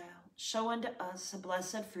exile, show unto us the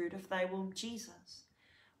blessed fruit of thy womb, Jesus.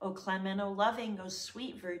 O clement, O loving, O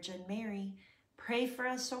sweet Virgin Mary, pray for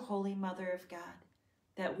us, O Holy Mother of God,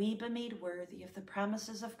 that we be made worthy of the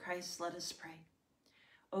promises of Christ. Let us pray.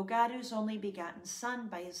 O God, whose only begotten Son,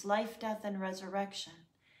 by his life, death, and resurrection,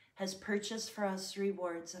 has purchased for us the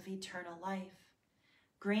rewards of eternal life,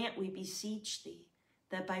 grant, we beseech thee,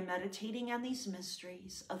 that by meditating on these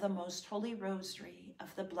mysteries of the most holy Rosary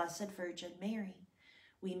of the Blessed Virgin Mary,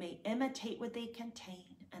 we may imitate what they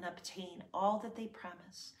contain and obtain all that they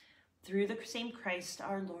promise. Through the same Christ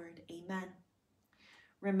our Lord. Amen.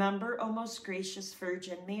 Remember, O most gracious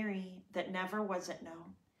Virgin Mary, that never was it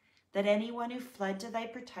known that anyone who fled to thy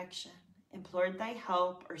protection, implored thy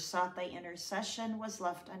help, or sought thy intercession was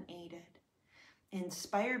left unaided.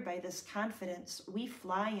 Inspired by this confidence, we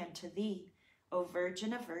fly unto thee, O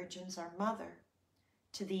Virgin of Virgins, our Mother.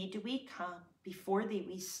 To thee do we come, before thee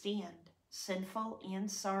we stand, sinful and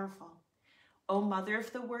sorrowful. O Mother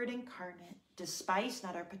of the Word incarnate, despise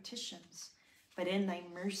not our petitions, but in thy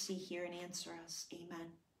mercy hear and answer us.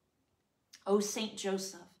 Amen. O Saint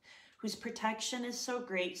Joseph, whose protection is so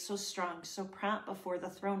great, so strong, so prompt before the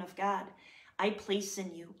throne of God, I place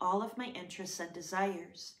in you all of my interests and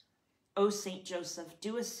desires. O Saint Joseph,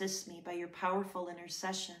 do assist me by your powerful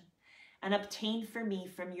intercession, and obtain for me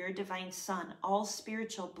from your divine Son all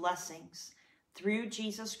spiritual blessings through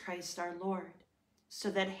Jesus Christ our Lord, so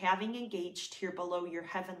that having engaged here below your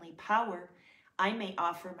heavenly power, I may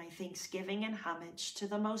offer my thanksgiving and homage to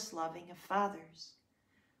the most loving of fathers.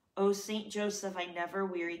 O Saint Joseph, I never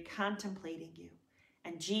weary contemplating you,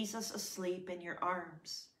 and Jesus asleep in your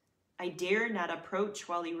arms. I dare not approach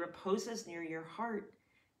while he reposes near your heart.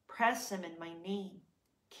 Press him in my name.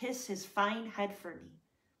 Kiss his fine head for me.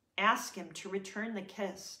 Ask him to return the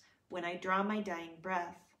kiss when I draw my dying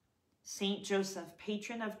breath. Saint Joseph,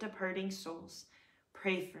 patron of departing souls,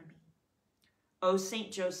 pray for me. O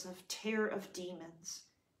Saint Joseph, terror of demons,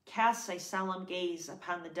 cast thy solemn gaze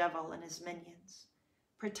upon the devil and his minions.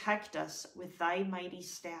 Protect us with thy mighty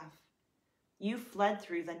staff. You fled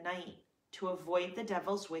through the night to avoid the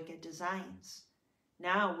devil's wicked designs.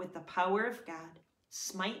 Now, with the power of God,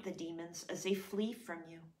 smite the demons as they flee from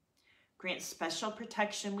you. Grant special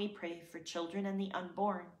protection, we pray, for children and the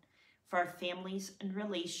unborn, for our families and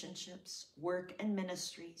relationships, work and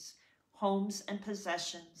ministries, homes and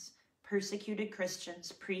possessions, persecuted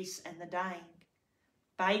Christians, priests, and the dying.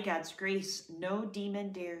 By God's grace, no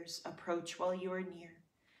demon dares approach while you are near.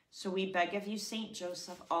 So we beg of you, Saint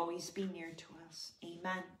Joseph, always be near to us.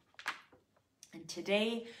 Amen. And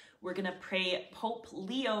today we're going to pray Pope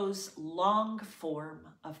Leo's long form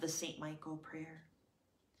of the St. Michael prayer.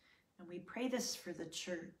 And we pray this for the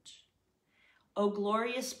church. O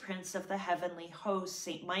glorious Prince of the heavenly host,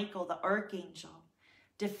 St. Michael the Archangel,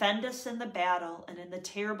 defend us in the battle and in the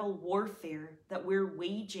terrible warfare that we're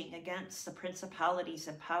waging against the principalities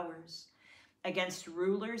and powers, against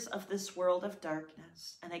rulers of this world of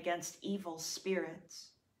darkness, and against evil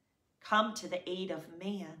spirits. Come to the aid of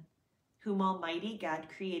man, whom Almighty God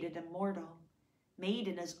created immortal, made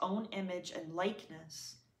in his own image and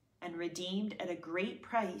likeness, and redeemed at a great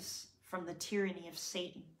price from the tyranny of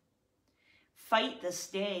Satan. Fight this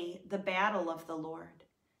day the battle of the Lord,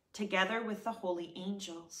 together with the holy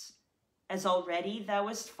angels, as already thou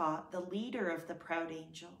hast fought the leader of the proud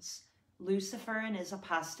angels, Lucifer and his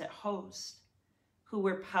apostate host, who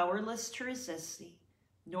were powerless to resist thee,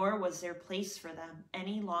 nor was there place for them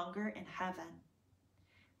any longer in heaven.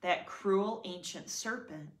 That cruel ancient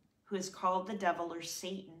serpent, who is called the devil or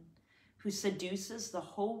Satan, who seduces the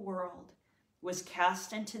whole world, was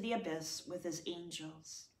cast into the abyss with his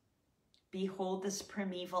angels. Behold, this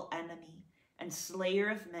primeval enemy and slayer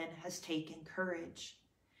of men has taken courage.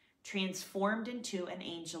 Transformed into an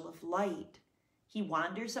angel of light, he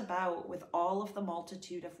wanders about with all of the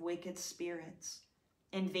multitude of wicked spirits,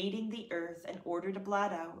 invading the earth in order to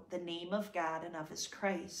blot out the name of God and of his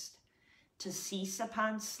Christ, to seize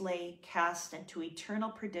upon, slay, cast into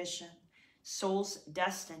eternal perdition souls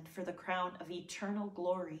destined for the crown of eternal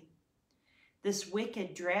glory. This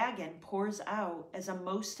wicked dragon pours out as a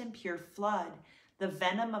most impure flood the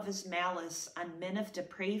venom of his malice on men of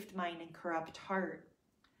depraved mind and corrupt heart,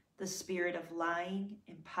 the spirit of lying,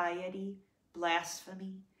 impiety,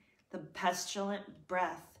 blasphemy, the pestilent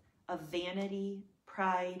breath of vanity,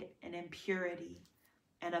 pride, and impurity,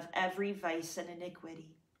 and of every vice and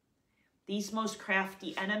iniquity. These most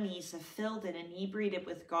crafty enemies have filled and inebriated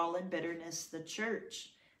with gall and bitterness the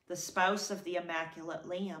church, the spouse of the immaculate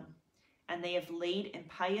Lamb, and they have laid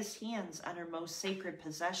impious hands on her most sacred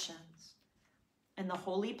possessions. In the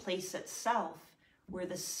holy place itself, where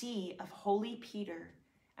the see of holy Peter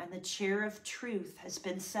and the chair of truth has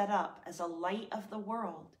been set up as a light of the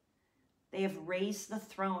world, they have raised the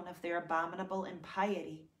throne of their abominable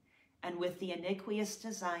impiety, and with the iniquitous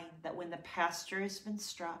design that when the pasture has been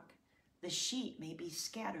struck, the sheep may be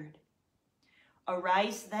scattered.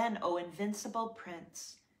 Arise then, O invincible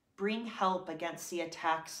prince, bring help against the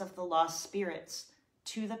attacks of the lost spirits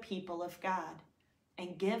to the people of God,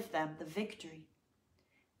 and give them the victory.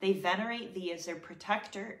 They venerate thee as their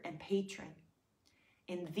protector and patron.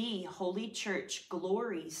 In thee, Holy Church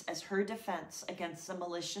glories as her defense against the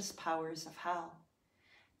malicious powers of hell.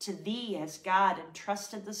 To thee has God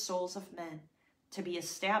entrusted the souls of men to be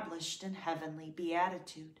established in heavenly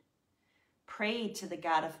beatitude. Pray to the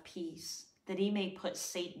God of peace that he may put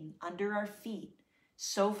Satan under our feet,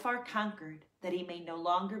 so far conquered that he may no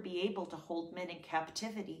longer be able to hold men in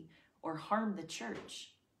captivity or harm the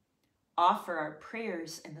church. Offer our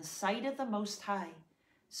prayers in the sight of the Most High,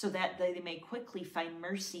 so that they may quickly find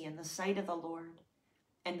mercy in the sight of the Lord,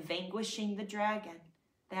 and vanquishing the dragon,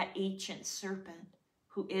 that ancient serpent,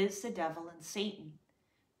 who is the devil and Satan,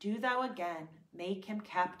 do thou again make him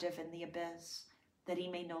captive in the abyss, that he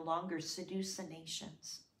may no longer seduce the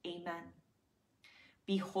nations. Amen.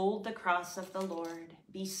 Behold the cross of the Lord.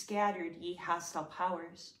 Be scattered, ye hostile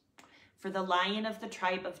powers. For the Lion of the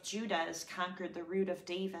tribe of Judah has conquered the root of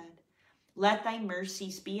David. Let thy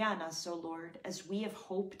mercies be on us, O Lord, as we have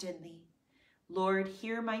hoped in thee. Lord,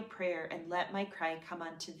 hear my prayer, and let my cry come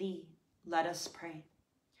unto thee. Let us pray.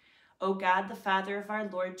 O God, the Father of our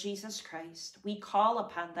Lord Jesus Christ, we call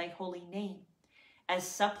upon thy holy name. As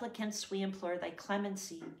supplicants we implore thy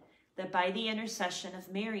clemency, that by the intercession of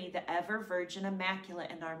Mary, the ever Virgin Immaculate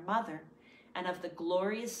and our Mother, and of the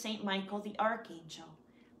glorious Saint Michael the Archangel,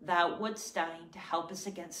 thou wouldst deign to help us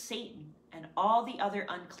against Satan and all the other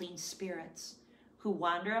unclean spirits who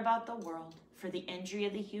wander about the world for the injury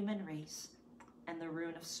of the human race and the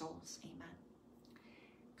ruin of souls. Amen.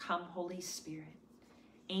 Come, Holy Spirit,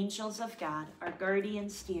 angels of God, our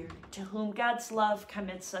guardians dear, to whom God's love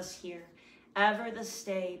commits us here, ever this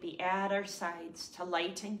day be at our sides to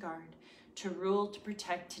light and guard, to rule, to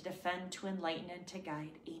protect, to defend, to enlighten, and to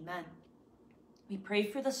guide. Amen. We pray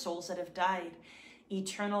for the souls that have died.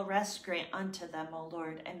 Eternal rest grant unto them, O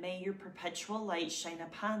Lord, and may your perpetual light shine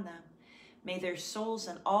upon them. May their souls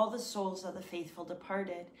and all the souls of the faithful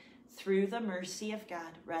departed, through the mercy of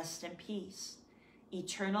God, rest in peace.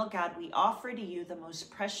 Eternal God, we offer to you the most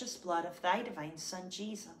precious blood of thy divine Son,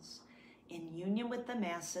 Jesus, in union with the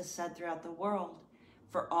masses said throughout the world,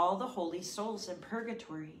 for all the holy souls in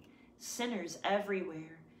purgatory, sinners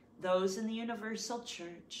everywhere, those in the universal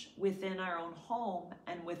church, within our own home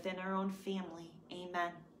and within our own family.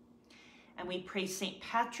 Amen. And we pray St.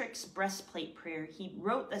 Patrick's breastplate prayer. He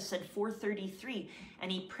wrote this in 433,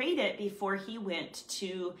 and he prayed it before he went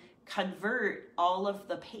to convert all of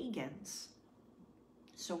the pagans.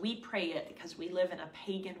 So we pray it because we live in a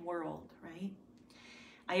pagan world, right?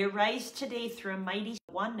 I arise today through a mighty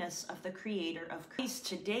oneness of the Creator of Christ,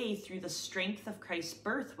 today through the strength of Christ's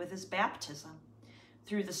birth with his baptism,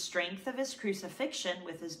 through the strength of his crucifixion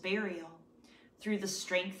with his burial, through the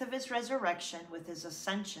strength of his resurrection with his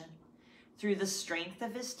ascension, through the strength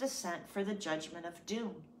of his descent for the judgment of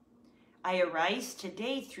doom. I arise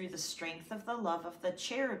today through the strength of the love of the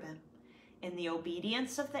cherubim, in the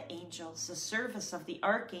obedience of the angels, the service of the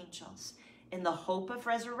archangels, in the hope of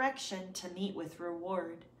resurrection to meet with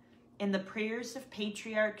reward, in the prayers of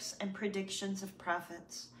patriarchs and predictions of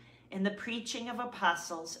prophets, in the preaching of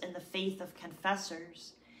apostles, in the faith of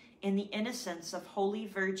confessors, in the innocence of holy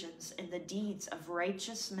virgins, in the deeds of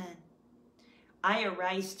righteous men. I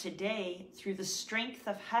arise today through the strength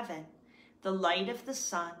of heaven, the light of the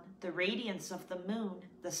sun, the radiance of the moon,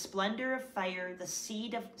 the splendor of fire, the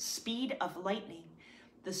speed of lightning,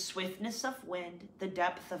 the swiftness of wind, the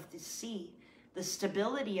depth of the sea, the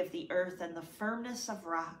stability of the earth, and the firmness of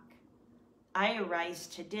rock. I arise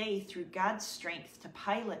today through God's strength to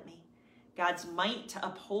pilot me, God's might to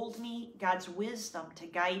uphold me, God's wisdom to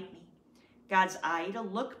guide me, God's eye to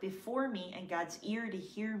look before me, and God's ear to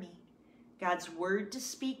hear me, God's word to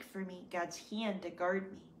speak for me, God's hand to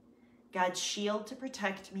guard me, God's shield to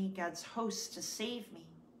protect me, God's host to save me,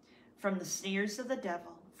 from the snares of the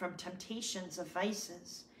devil, from temptations of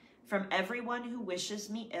vices, from everyone who wishes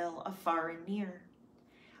me ill afar and near.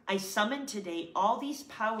 I summon today all these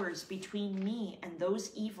powers between me and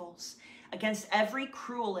those evils, against every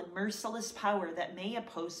cruel and merciless power that may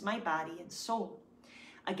oppose my body and soul,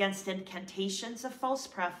 against incantations of false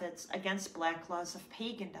prophets, against black laws of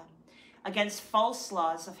pagandom, against false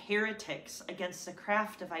laws of heretics, against the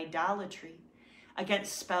craft of idolatry,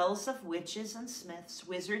 against spells of witches and smiths,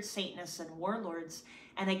 wizards, Satanists, and warlords,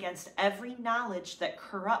 and against every knowledge that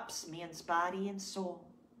corrupts man's body and soul.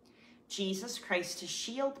 Jesus Christ to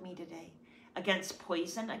shield me today against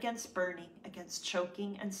poison, against burning, against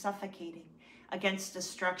choking and suffocating, against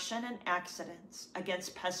destruction and accidents,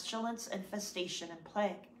 against pestilence, infestation, and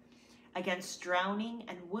plague, against drowning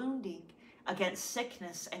and wounding, against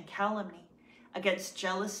sickness and calumny, against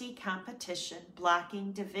jealousy, competition,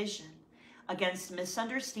 blocking, division, against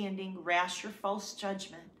misunderstanding, rash or false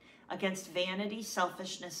judgment, against vanity,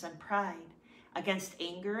 selfishness, and pride, against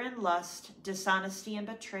anger and lust, dishonesty and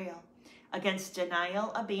betrayal, against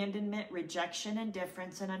denial, abandonment, rejection,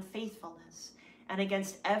 indifference, and unfaithfulness, and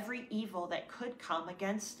against every evil that could come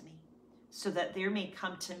against me, so that there may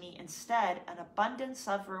come to me instead an abundance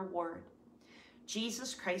of reward.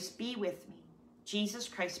 Jesus Christ be with me, Jesus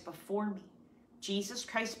Christ before me, Jesus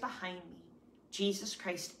Christ behind me, Jesus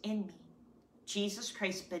Christ in me, Jesus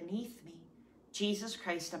Christ beneath me, Jesus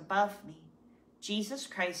Christ above me, Jesus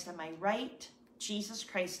Christ on my right, Jesus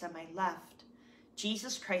Christ on my left,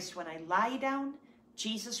 Jesus Christ when I lie down,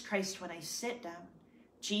 Jesus Christ when I sit down,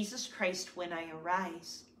 Jesus Christ when I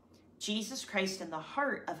arise, Jesus Christ in the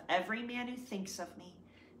heart of every man who thinks of me,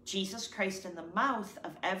 Jesus Christ in the mouth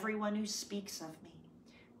of everyone who speaks of me,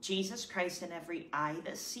 Jesus Christ in every eye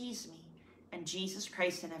that sees me, and Jesus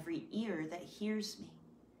Christ in every ear that hears me.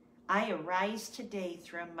 I arise today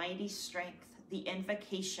through a mighty strength, the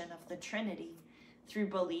invocation of the Trinity, through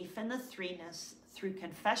belief in the threeness, through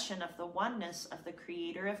confession of the oneness of the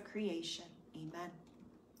Creator of creation. Amen.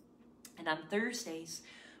 And on Thursdays,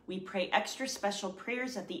 we pray extra special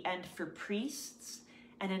prayers at the end for priests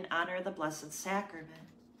and in honor of the Blessed Sacrament.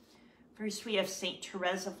 First, we have St.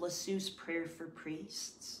 Therese of Lisieux's prayer for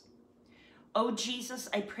priests. O Jesus,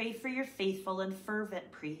 I pray for your faithful and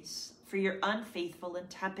fervent priests, for your unfaithful and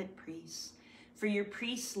tepid priests, for your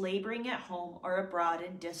priests laboring at home or abroad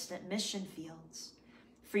in distant mission fields,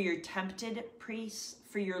 for your tempted priests,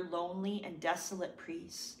 for your lonely and desolate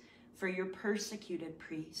priests, for your persecuted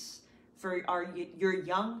priests, for your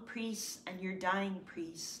young priests and your dying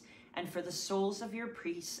priests, and for the souls of your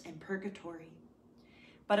priests in purgatory.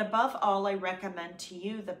 But above all, I recommend to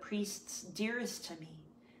you the priests dearest to me,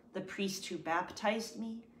 the priest who baptized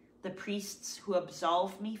me, the priests who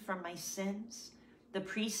absolved me from my sins, the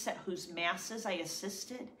priests at whose masses I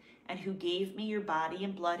assisted and who gave me your body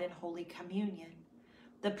and blood in Holy Communion,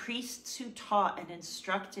 the priests who taught and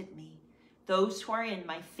instructed me, those who are in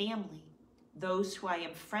my family, those who I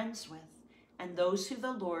am friends with, and those who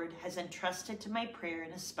the Lord has entrusted to my prayer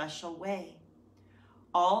in a special way.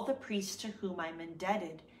 All the priests to whom I'm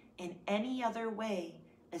indebted in any other way,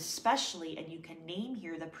 especially, and you can name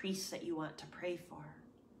here the priests that you want to pray for.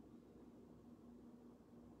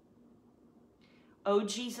 O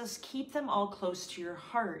Jesus, keep them all close to your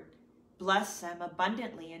heart. Bless them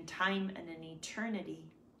abundantly in time and in eternity.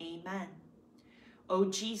 Amen. O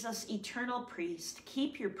Jesus, eternal priest,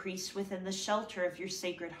 keep your priests within the shelter of your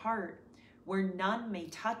sacred heart, where none may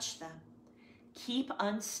touch them. Keep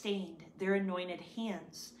unstained their anointed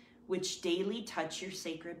hands, which daily touch your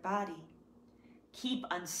sacred body. Keep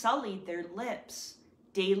unsullied their lips,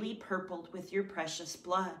 daily purpled with your precious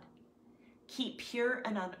blood. Keep pure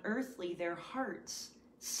and unearthly their hearts,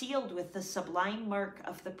 sealed with the sublime mark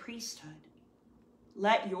of the priesthood.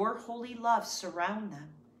 Let your holy love surround them,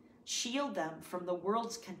 shield them from the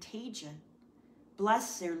world's contagion.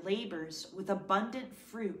 Bless their labors with abundant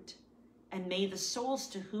fruit, and may the souls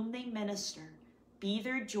to whom they minister be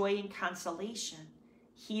their joy and consolation,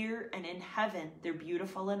 here and in heaven, their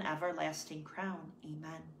beautiful and everlasting crown.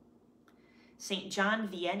 Amen. St. John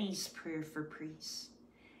Vianney's prayer for priests.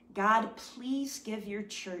 God, please give your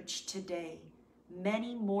church today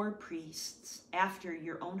many more priests after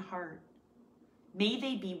your own heart. May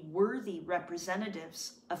they be worthy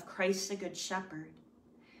representatives of Christ the Good Shepherd.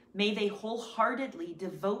 May they wholeheartedly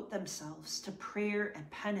devote themselves to prayer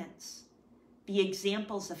and penance, be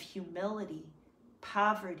examples of humility,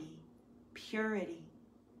 poverty, purity,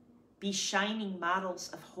 be shining models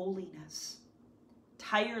of holiness,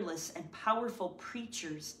 tireless and powerful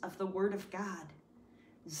preachers of the Word of God,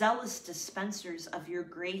 zealous dispensers of your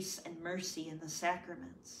grace and mercy in the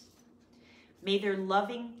sacraments. May their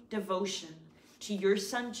loving devotion to your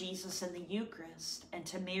Son Jesus in the Eucharist and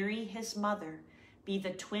to Mary, his mother, be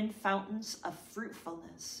the twin fountains of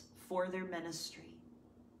fruitfulness for their ministry.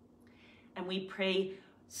 And we pray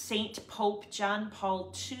Saint Pope John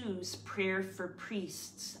Paul II's prayer for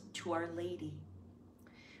priests to Our Lady.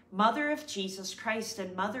 Mother of Jesus Christ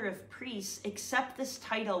and Mother of Priests, accept this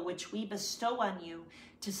title which we bestow on you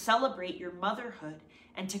to celebrate your motherhood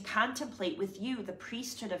and to contemplate with you the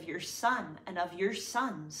priesthood of your Son and of your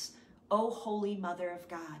sons, O Holy Mother of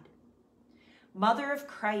God. Mother of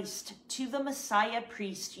Christ, to the Messiah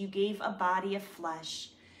priest you gave a body of flesh,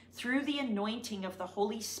 through the anointing of the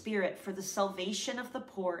Holy Spirit for the salvation of the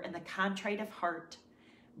poor and the contrite of heart.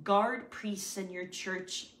 Guard priests in your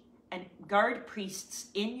church and guard priests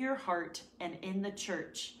in your heart and in the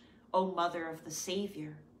church, O Mother of the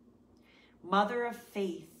Savior. Mother of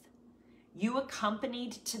faith, you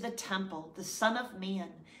accompanied to the temple the Son of Man,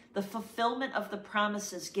 the fulfillment of the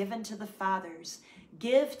promises given to the fathers.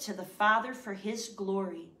 Give to the Father for his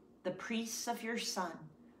glory the priests of your Son,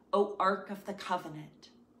 O Ark of the Covenant.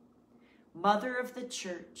 Mother of the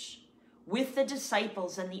Church, with the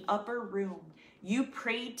disciples in the upper room, you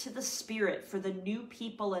prayed to the Spirit for the new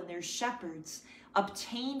people and their shepherds.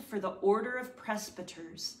 Obtain for the order of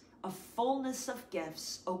presbyters a fullness of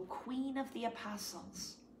gifts, O Queen of the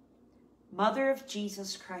Apostles. Mother of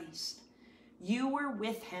Jesus Christ, you were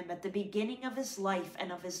with him at the beginning of his life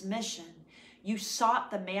and of his mission. You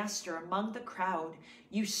sought the Master among the crowd.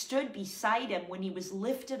 You stood beside him when he was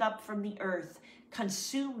lifted up from the earth,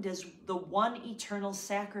 consumed as the one eternal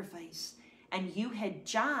sacrifice. And you had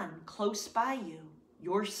John close by you,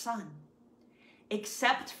 your son.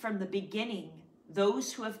 Accept from the beginning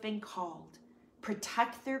those who have been called.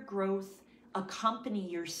 Protect their growth. Accompany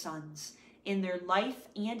your sons in their life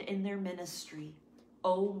and in their ministry,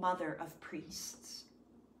 O Mother of Priests.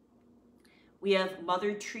 We have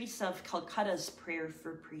Mother Teresa of Calcutta's prayer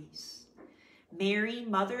for priests. Mary,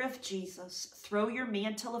 Mother of Jesus, throw your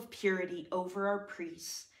mantle of purity over our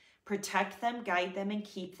priests. Protect them, guide them, and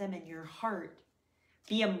keep them in your heart.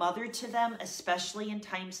 Be a mother to them, especially in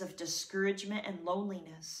times of discouragement and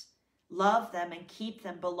loneliness. Love them and keep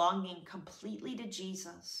them belonging completely to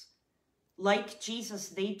Jesus. Like Jesus,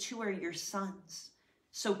 they too are your sons.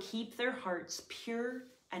 So keep their hearts pure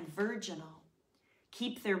and virginal.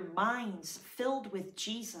 Keep their minds filled with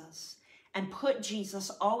Jesus and put Jesus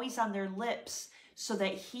always on their lips so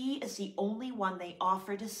that he is the only one they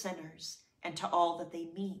offer to sinners and to all that they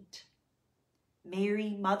meet.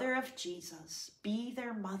 Mary, Mother of Jesus, be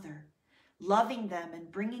their mother, loving them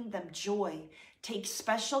and bringing them joy. Take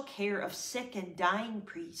special care of sick and dying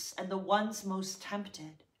priests and the ones most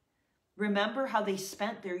tempted. Remember how they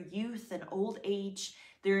spent their youth and old age,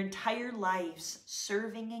 their entire lives,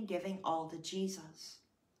 serving and giving all to Jesus.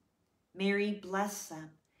 Mary, bless them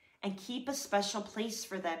and keep a special place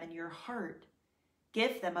for them in your heart.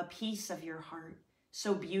 Give them a piece of your heart,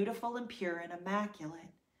 so beautiful and pure and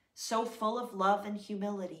immaculate, so full of love and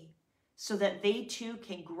humility, so that they too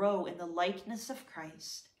can grow in the likeness of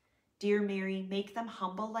Christ. Dear Mary, make them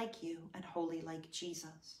humble like you and holy like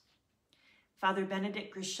Jesus. Father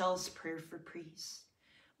Benedict Grichel's prayer for priests.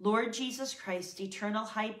 Lord Jesus Christ, eternal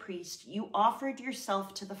high priest, you offered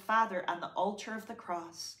yourself to the Father on the altar of the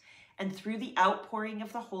cross, and through the outpouring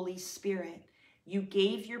of the Holy Spirit, you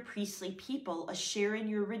gave your priestly people a share in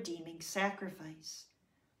your redeeming sacrifice.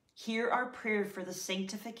 Hear our prayer for the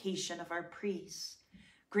sanctification of our priests.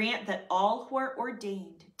 Grant that all who are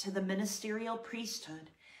ordained to the ministerial priesthood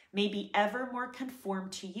may be ever more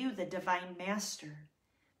conformed to you, the divine Master.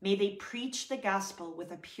 May they preach the gospel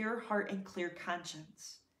with a pure heart and clear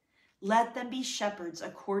conscience. Let them be shepherds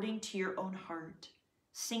according to your own heart,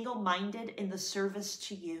 single-minded in the service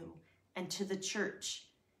to you and to the church,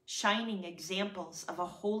 shining examples of a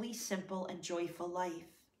holy, simple, and joyful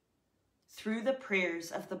life. Through the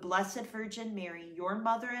prayers of the Blessed Virgin Mary, your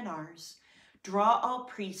mother and ours, draw all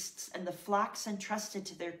priests and the flocks entrusted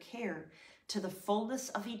to their care to the fullness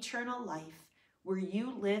of eternal life, where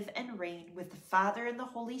you live and reign with the Father and the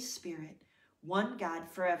Holy Spirit, one God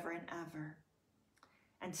forever and ever.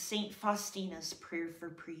 And Saint Faustina's prayer for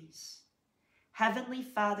priests. Heavenly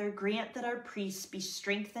Father, grant that our priests be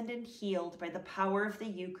strengthened and healed by the power of the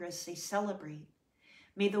Eucharist they celebrate.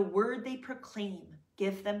 May the word they proclaim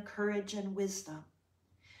give them courage and wisdom.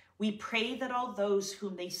 We pray that all those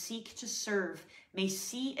whom they seek to serve may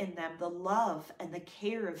see in them the love and the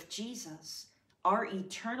care of Jesus, our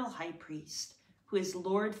eternal high priest, who is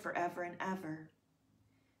Lord forever and ever.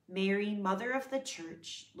 Mary, Mother of the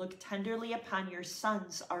Church, look tenderly upon your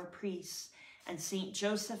sons, our priests, and Saint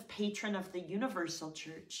Joseph, patron of the universal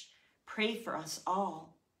church, pray for us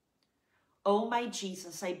all. O my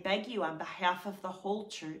Jesus, I beg you on behalf of the whole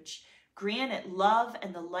church, grant it love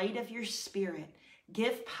and the light of your Spirit.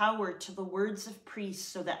 Give power to the words of priests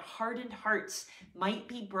so that hardened hearts might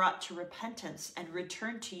be brought to repentance and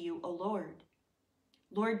return to you, O Lord.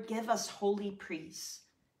 Lord, give us holy priests.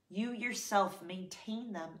 You yourself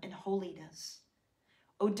maintain them in holiness.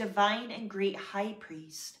 O divine and great high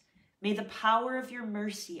priest, may the power of your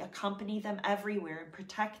mercy accompany them everywhere and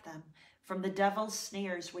protect them from the devil's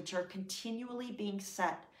snares which are continually being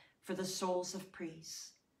set for the souls of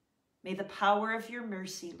priests. May the power of your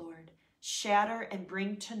mercy, Lord, shatter and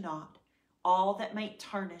bring to naught all that might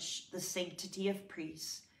tarnish the sanctity of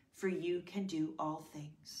priests, for you can do all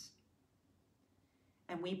things.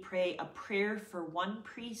 And we pray a prayer for one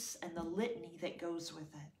priest and the litany that goes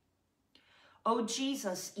with it. O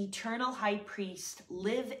Jesus, eternal high priest,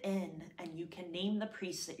 live in, and you can name the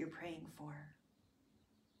priests that you're praying for.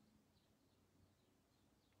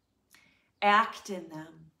 Act in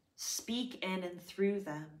them, speak in and through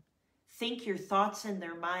them. Think your thoughts in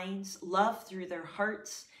their minds, love through their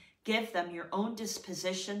hearts, give them your own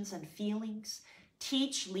dispositions and feelings.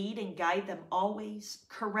 Teach, lead, and guide them always.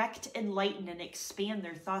 Correct, enlighten, and expand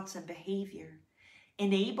their thoughts and behavior.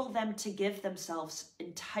 Enable them to give themselves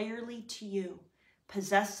entirely to you.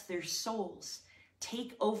 Possess their souls.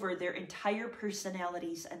 Take over their entire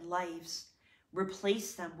personalities and lives.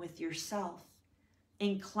 Replace them with yourself.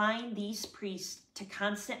 Incline these priests to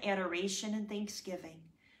constant adoration and thanksgiving.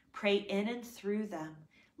 Pray in and through them.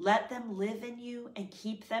 Let them live in you and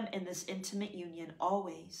keep them in this intimate union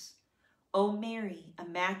always. O Mary,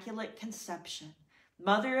 Immaculate Conception,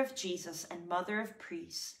 Mother of Jesus and Mother of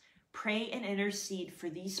Priests, pray and intercede for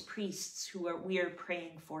these priests we are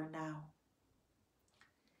praying for now.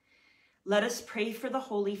 Let us pray for the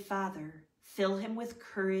Holy Father. Fill him with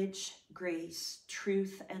courage, grace,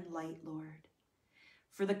 truth, and light, Lord.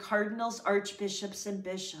 For the cardinals, archbishops, and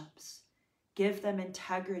bishops, give them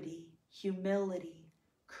integrity, humility,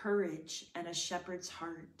 courage, and a shepherd's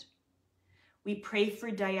heart. We pray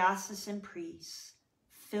for diocesan priests.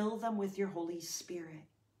 Fill them with your Holy Spirit.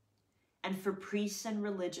 And for priests and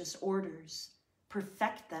religious orders,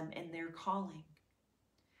 perfect them in their calling.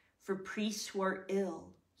 For priests who are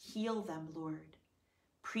ill, heal them, Lord.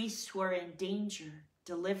 Priests who are in danger,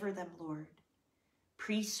 deliver them, Lord.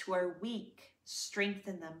 Priests who are weak,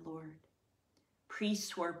 strengthen them, Lord.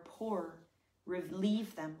 Priests who are poor,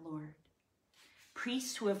 relieve them, Lord.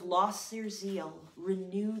 Priests who have lost their zeal,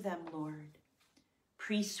 renew them, Lord.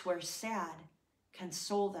 Priests who are sad,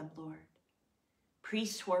 console them, Lord.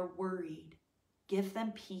 Priests who are worried, give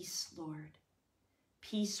them peace, Lord.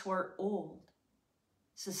 Priests who are old,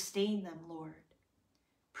 sustain them, Lord.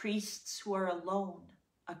 Priests who are alone,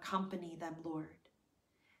 accompany them, Lord.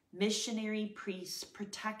 Missionary priests,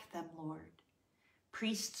 protect them, Lord.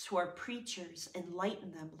 Priests who are preachers,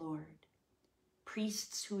 enlighten them, Lord.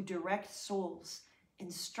 Priests who direct souls,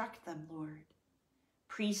 instruct them, Lord.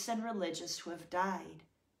 Priests and religious who have died,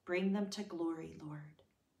 bring them to glory, Lord.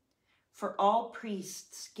 For all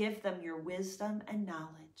priests, give them your wisdom and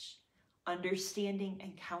knowledge, understanding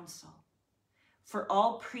and counsel. For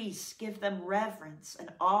all priests, give them reverence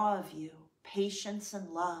and awe of you, patience and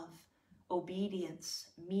love, obedience,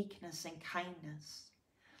 meekness, and kindness.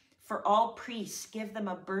 For all priests, give them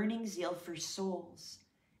a burning zeal for souls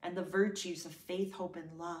and the virtues of faith, hope,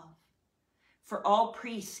 and love. For all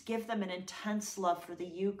priests, give them an intense love for the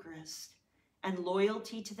Eucharist and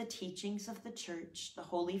loyalty to the teachings of the Church, the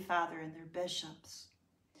Holy Father, and their bishops.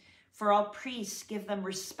 For all priests, give them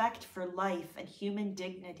respect for life and human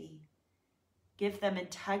dignity. Give them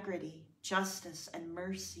integrity, justice, and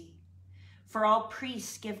mercy. For all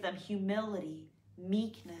priests, give them humility,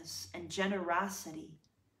 meekness, and generosity.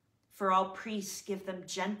 For all priests, give them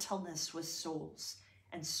gentleness with souls,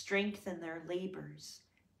 and strength in their labors,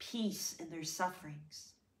 peace in their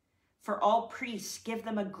sufferings. For all priests, give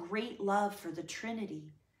them a great love for the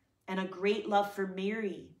Trinity, and a great love for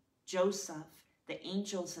Mary, Joseph, the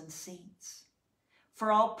angels and saints.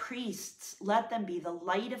 For all priests, let them be the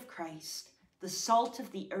light of Christ, the salt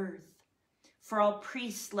of the earth. For all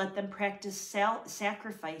priests, let them practice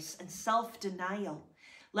sacrifice and self-denial.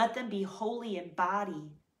 Let them be holy in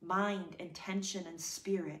body, mind, intention, and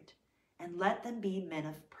spirit, and let them be men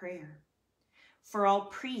of prayer. For all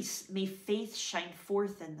priests, may faith shine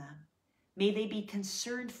forth in them. May they be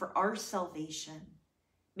concerned for our salvation.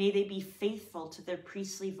 May they be faithful to their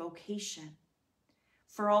priestly vocation.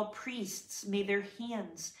 For all priests, may their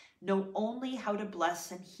hands know only how to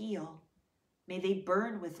bless and heal. May they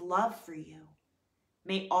burn with love for you.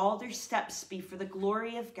 May all their steps be for the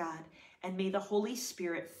glory of God, and may the Holy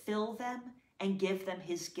Spirit fill them and give them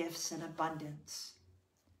his gifts in abundance.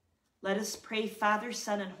 Let us pray, Father,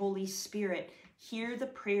 Son, and Holy Spirit, hear the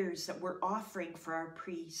prayers that we're offering for our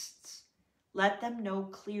priests. Let them know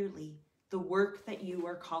clearly the work that you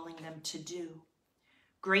are calling them to do.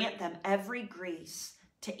 Grant them every grace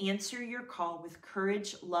to answer your call with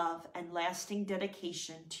courage, love, and lasting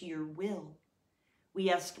dedication to your will. We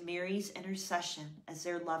ask Mary's intercession as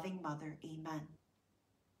their loving mother. Amen.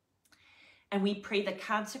 And we pray the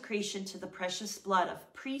consecration to the precious blood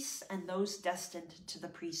of priests and those destined to the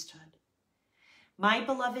priesthood. My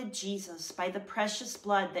beloved Jesus, by the precious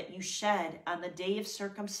blood that you shed on the day of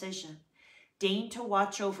circumcision, deign to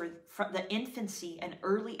watch over the infancy and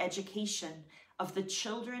early education of the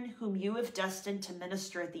children whom you have destined to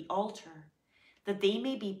minister at the altar, that they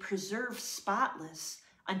may be preserved spotless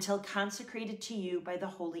until consecrated to you by the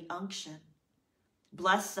holy unction.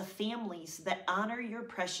 Bless the families that honor your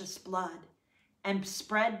precious blood, and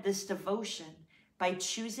spread this devotion by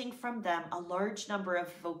choosing from them a large number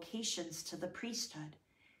of vocations to the priesthood,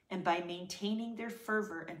 and by maintaining their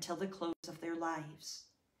fervor until the close of their lives.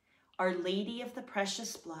 Our Lady of the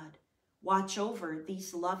precious blood, watch over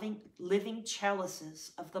these living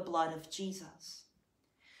chalices of the blood of Jesus.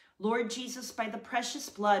 Lord Jesus, by the precious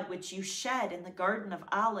blood which you shed in the Garden of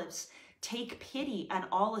Olives, take pity on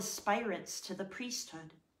all aspirants to the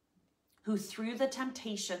priesthood, who through the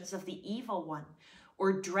temptations of the evil one,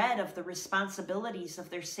 or dread of the responsibilities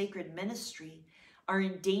of their sacred ministry, are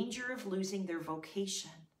in danger of losing their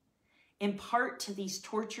vocation. Impart to these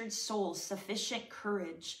tortured souls sufficient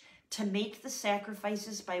courage to make the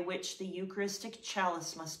sacrifices by which the Eucharistic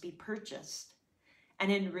chalice must be purchased,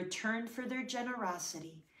 and in return for their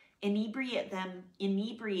generosity, inebriate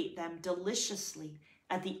them deliciously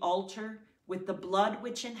at the altar with the blood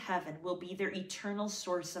which in heaven will be their eternal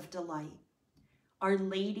source of delight. Our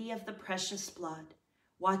Lady of the precious blood,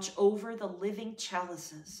 watch over the living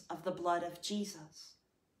chalices of the blood of Jesus.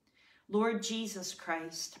 Lord Jesus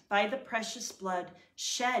Christ, by the precious blood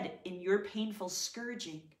shed in your painful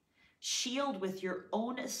scourging, shield with your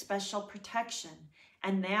own especial protection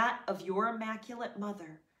and that of your Immaculate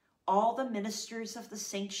Mother all the ministers of the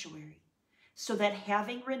sanctuary, so that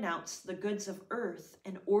having renounced the goods of earth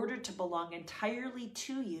in order to belong entirely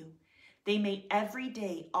to you, they may every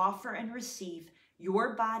day offer and receive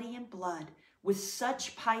your body and blood with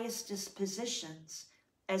such pious dispositions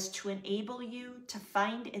as to enable you to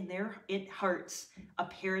find in their hearts a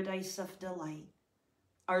paradise of delight.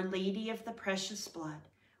 Our Lady of the precious blood,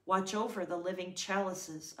 watch over the living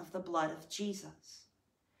chalices of the blood of Jesus.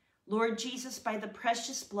 Lord Jesus, by the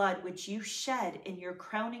precious blood which you shed in your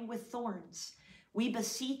crowning with thorns, we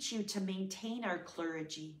beseech you to maintain our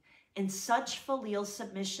clergy in such filial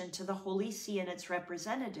submission to the Holy See and its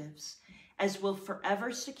representatives as will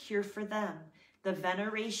forever secure for them the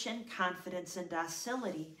veneration, confidence, and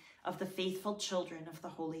docility of the faithful children of the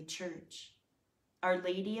Holy Church. Our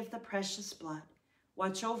Lady of the precious blood,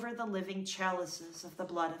 watch over the living chalices of the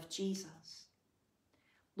blood of Jesus.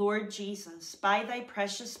 Lord Jesus, by thy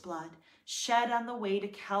precious blood shed on the way to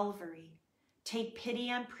Calvary, take pity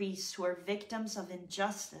on priests who are victims of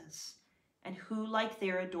injustice and who, like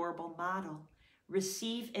their adorable model,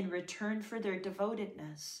 receive in return for their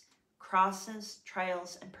devotedness crosses,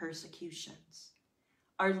 trials, and persecutions.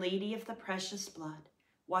 Our Lady of the precious blood,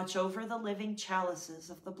 watch over the living chalices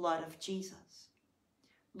of the blood of Jesus.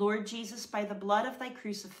 Lord Jesus, by the blood of thy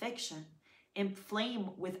crucifixion,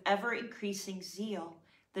 inflame with ever-increasing zeal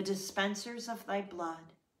the dispensers of thy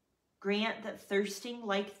blood. Grant that, thirsting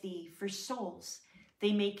like thee for souls,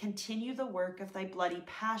 they may continue the work of thy bloody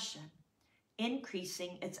passion,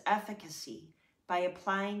 increasing its efficacy by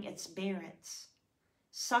applying its merits.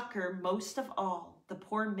 Succor most of all the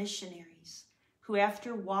poor missionaries who,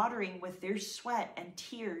 after watering with their sweat and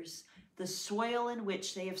tears the soil in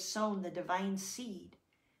which they have sown the divine seed,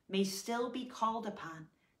 may still be called upon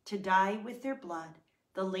to dye with their blood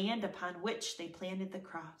the land upon which they planted the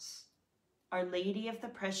cross. Our Lady of the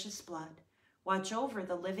precious blood, watch over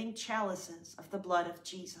the living chalices of the blood of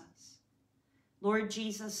Jesus. Lord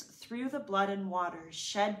Jesus, through the blood and water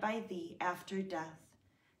shed by thee after death,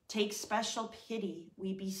 take special pity,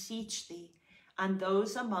 we beseech thee, on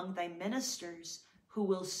those among thy ministers who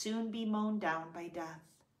will soon be mown down by death.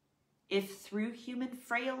 If through human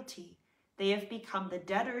frailty they have become the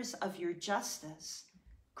debtors of your justice,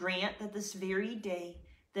 grant that this very day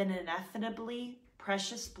the ineffably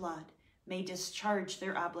precious blood may discharge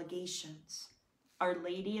their obligations. Our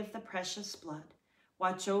Lady of the precious blood,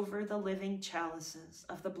 watch over the living chalices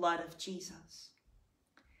of the blood of Jesus.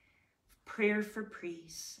 Prayer for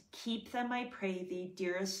priests. Keep them, I pray thee,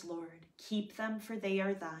 dearest Lord. Keep them, for they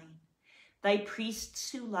are thine. Thy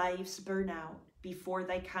priests whose lives burn out before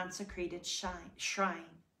thy consecrated shrine.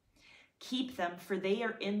 Keep them, for they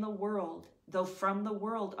are in the world, though from the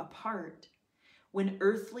world apart. When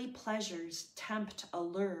earthly pleasures tempt,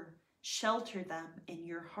 allure, shelter them in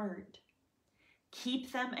your heart.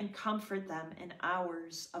 Keep them and comfort them in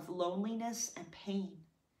hours of loneliness and pain,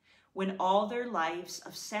 when all their lives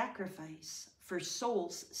of sacrifice for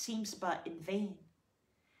souls seems but in vain.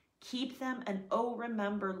 Keep them, and oh,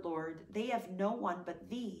 remember, Lord, they have no one but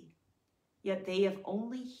thee, yet they have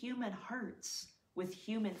only human hearts with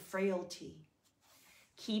human frailty.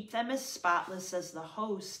 Keep them as spotless as the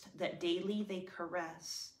host that daily they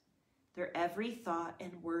caress, their every thought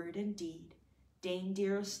and word and deed, deign,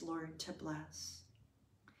 dearest Lord, to bless.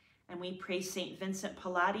 And we pray St. Vincent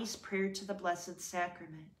Palati's prayer to the Blessed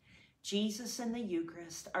Sacrament. Jesus in the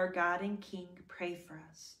Eucharist, our God and King, pray for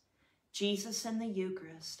us. Jesus in the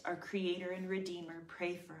Eucharist, our Creator and Redeemer,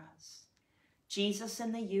 pray for us. Jesus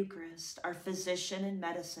in the Eucharist, our Physician and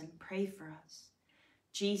Medicine, pray for us.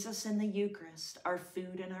 Jesus in the Eucharist, our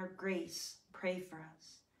food and our grace, pray for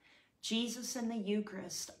us. Jesus in the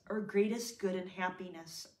Eucharist, our greatest good and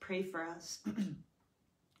happiness, pray for us.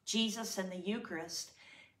 Jesus in the Eucharist,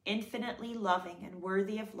 infinitely loving and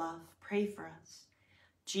worthy of love, pray for us.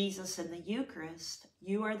 Jesus in the Eucharist,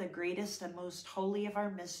 you are the greatest and most holy of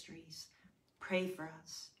our mysteries, pray for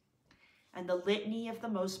us. And the Litany of the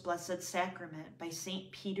Most Blessed Sacrament by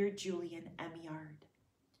St. Peter Julian Emyard.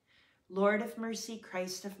 Lord of mercy,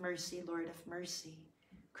 Christ of mercy, Lord of mercy.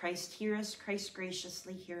 Christ hear us, Christ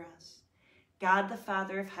graciously hear us. God the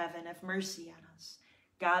Father of heaven, have mercy on us.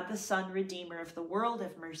 God the Son, Redeemer of the world,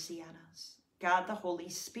 have mercy on us. God the Holy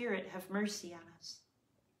Spirit, have mercy on us.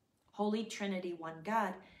 Holy Trinity, one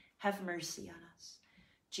God, have mercy on us.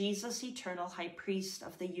 Jesus, eternal High Priest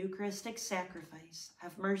of the Eucharistic sacrifice,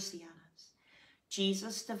 have mercy on us.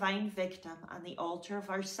 Jesus, divine victim on the altar of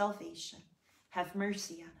our salvation, have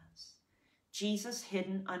mercy on us. Jesus,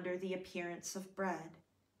 hidden under the appearance of bread,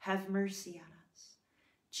 have mercy on us.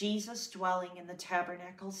 Jesus, dwelling in the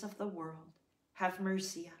tabernacles of the world, have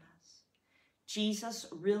mercy on us. Jesus,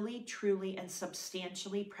 really, truly, and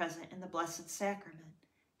substantially present in the Blessed Sacrament,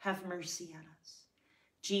 have mercy on us.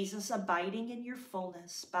 Jesus, abiding in your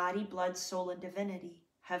fullness, body, blood, soul, and divinity,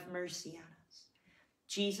 have mercy on us.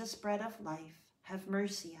 Jesus, bread of life, have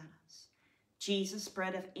mercy on us. Jesus,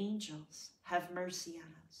 bread of angels, have mercy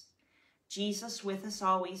on us. Jesus, with us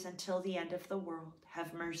always until the end of the world,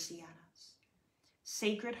 have mercy on us.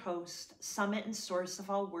 Sacred Host, summit and source of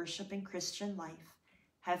all worship in Christian life,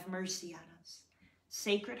 have mercy on us.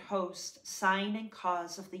 Sacred Host, sign and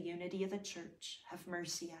cause of the unity of the Church, have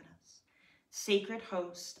mercy on us. Sacred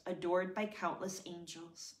Host, adored by countless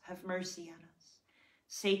angels, have mercy on us.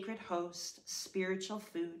 Sacred Host, spiritual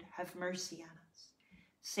food, have mercy on us.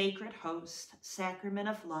 Sacred Host, sacrament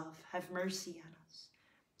of love, have mercy on us.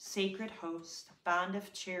 Sacred Host, bond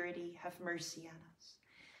of charity, have mercy on us.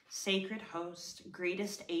 Sacred Host,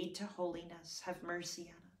 greatest aid to holiness, have mercy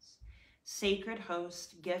on us. Sacred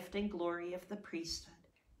Host, gift and glory of the priesthood,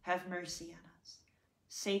 have mercy on us.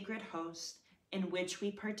 Sacred Host, in which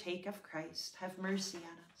we partake of Christ, have mercy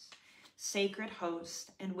on us. Sacred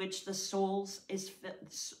Host, in which the soul is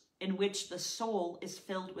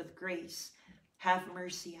filled with grace, have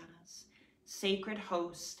mercy on us. Sacred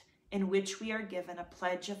Host, in which we are given a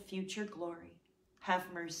pledge of future glory, have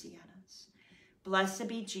mercy on us. Blessed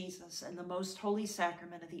be Jesus in the most holy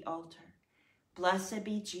sacrament of the altar. Blessed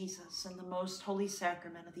be Jesus in the most holy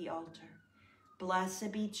sacrament of the altar.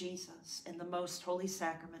 Blessed be Jesus in the most holy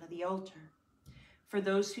sacrament of the altar. For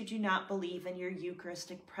those who do not believe in your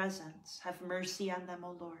Eucharistic presence, have mercy on them,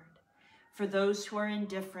 O Lord. For those who are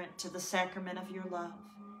indifferent to the sacrament of your love,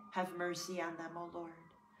 have mercy on them, O Lord.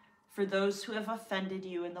 For those who have offended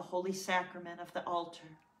you in the holy sacrament of the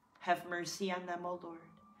altar, have mercy on them, O Lord.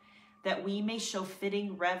 That we may show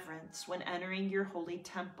fitting reverence when entering your holy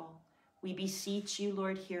temple, we beseech you,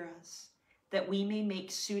 Lord, hear us. That we may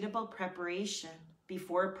make suitable preparation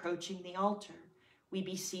before approaching the altar, we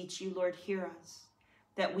beseech you, Lord, hear us.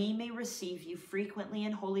 That we may receive you frequently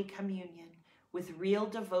in Holy Communion with real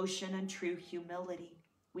devotion and true humility,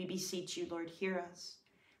 we beseech you, Lord, hear us.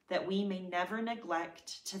 That we may never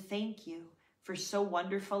neglect to thank you for so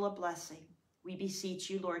wonderful a blessing, we beseech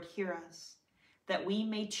you, Lord, hear us. That we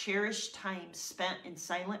may cherish time spent in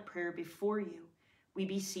silent prayer before you, we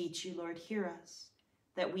beseech you, Lord, hear us.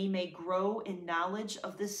 That we may grow in knowledge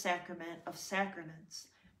of this sacrament of sacraments,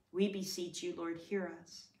 we beseech you, Lord, hear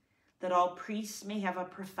us. That all priests may have a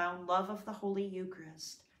profound love of the Holy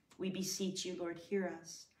Eucharist, we beseech you, Lord, hear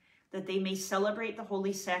us. That they may celebrate the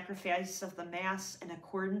holy sacrifice of the Mass in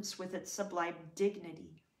accordance with its sublime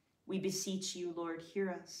dignity, we beseech you, Lord, hear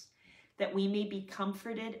us. That we may be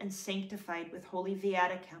comforted and sanctified with holy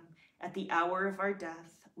viaticum at the hour of our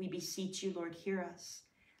death, we beseech you, Lord, hear us.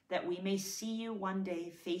 That we may see you one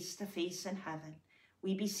day face to face in heaven,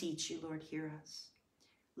 we beseech you, Lord, hear us.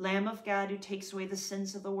 Lamb of God, who takes away the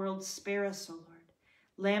sins of the world, spare us, O Lord.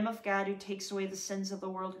 Lamb of God, who takes away the sins of the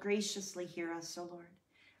world, graciously hear us, O Lord.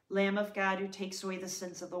 Lamb of God, who takes away the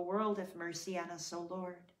sins of the world, have mercy on us, O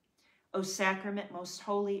Lord. O sacrament most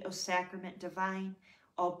holy, O sacrament divine,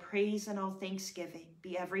 all praise and all thanksgiving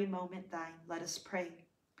be every moment thine. Let us pray.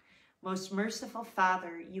 Most merciful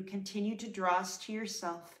Father, you continue to draw us to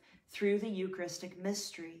yourself through the Eucharistic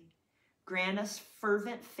mystery. Grant us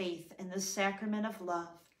fervent faith in the sacrament of love,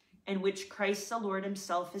 in which Christ the Lord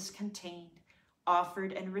himself is contained,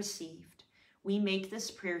 offered, and received. We make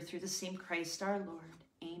this prayer through the same Christ our Lord.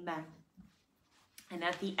 Amen. And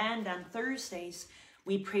at the end, on Thursdays,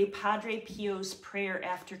 we pray Padre Pio's prayer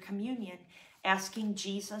after communion, asking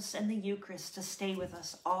Jesus and the Eucharist to stay with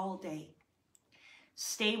us all day.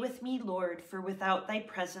 Stay with me, Lord, for without thy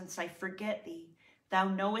presence I forget thee. Thou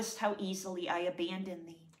knowest how easily I abandon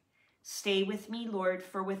thee. Stay with me, Lord,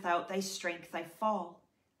 for without thy strength I fall.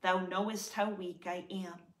 Thou knowest how weak I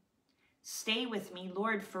am. Stay with me,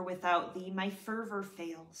 Lord, for without thee my fervor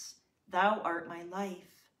fails. Thou art my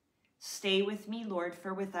life. Stay with me, Lord,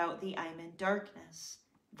 for without thee I'm in darkness.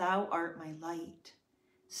 Thou art my light.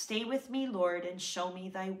 Stay with me, Lord, and show me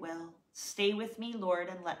thy will. Stay with me, Lord,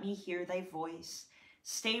 and let me hear thy voice.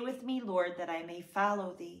 Stay with me, Lord, that I may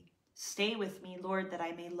follow thee. Stay with me, Lord, that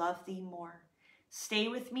I may love thee more. Stay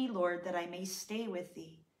with me, Lord, that I may stay with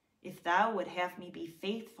thee. If thou would have me be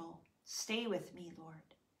faithful, stay with me, Lord.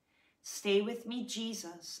 Stay with me,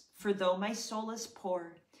 Jesus, for though my soul is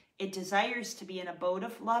poor, it desires to be an abode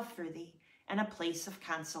of love for thee and a place of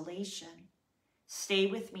consolation. Stay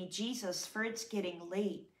with me, Jesus, for it's getting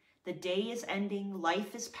late. The day is ending,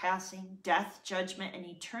 life is passing, death, judgment, and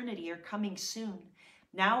eternity are coming soon.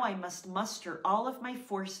 Now I must muster all of my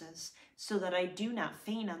forces so that I do not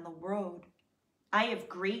faint on the road. I have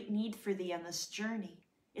great need for thee on this journey.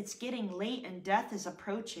 It's getting late and death is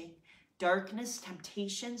approaching. Darkness,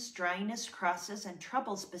 temptations, dryness, crosses, and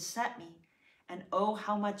troubles beset me. And oh,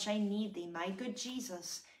 how much I need thee, my good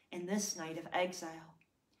Jesus, in this night of exile.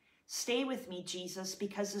 Stay with me, Jesus,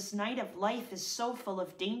 because this night of life is so full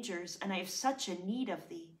of dangers, and I have such a need of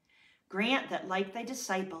thee. Grant that, like thy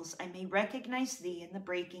disciples, I may recognize thee in the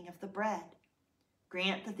breaking of the bread.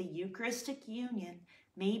 Grant that the Eucharistic union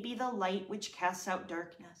may be the light which casts out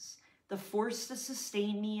darkness, the force to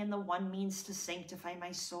sustain me, and the one means to sanctify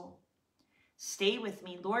my soul. Stay with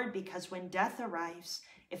me, Lord, because when death arrives,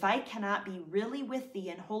 if I cannot be really with thee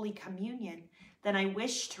in Holy Communion, then I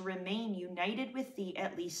wish to remain united with thee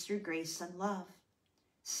at least through grace and love.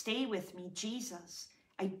 Stay with me, Jesus.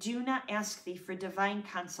 I do not ask thee for divine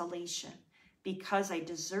consolation, because I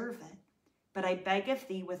deserve it, but I beg of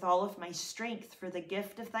thee with all of my strength for the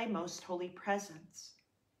gift of thy most holy presence.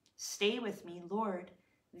 Stay with me, Lord.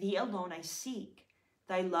 Thee alone I seek,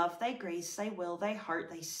 thy love, thy grace, thy will, thy heart,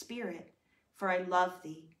 thy spirit, for I love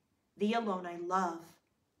thee. Thee alone I love.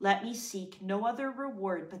 Let me seek no other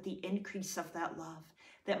reward but the increase of that love,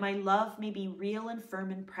 that my love may be real and firm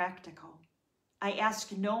and practical. I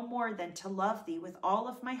ask no more than to love thee with all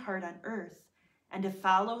of my heart on earth, and to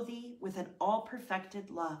follow thee with an all-perfected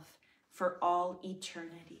love for all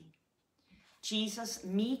eternity. Jesus,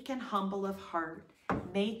 meek and humble of heart,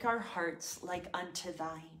 make our hearts like unto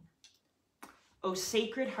thine. O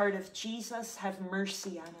Sacred Heart of Jesus, have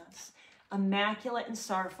mercy on us. Immaculate and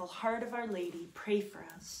sorrowful Heart of Our Lady, pray for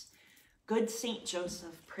us. Good Saint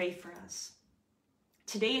Joseph, pray for us.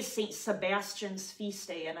 Today is St. Sebastian's feast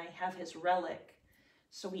day, and I have his relic.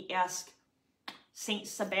 So we ask St.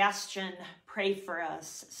 Sebastian, pray for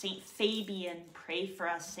us. St. Fabian, pray for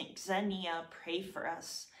us. St. Xenia, pray for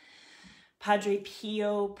us. Padre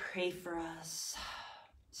Pio, pray for us.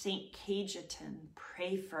 St. Cajetan,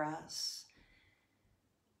 pray for us.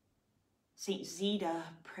 St. Zita,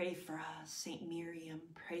 pray for us. St. Miriam,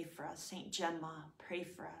 pray for us. St. Gemma, pray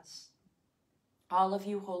for us. All of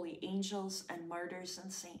you holy angels and martyrs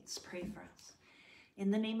and saints, pray for us.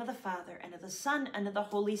 In the name of the Father, and of the Son, and of the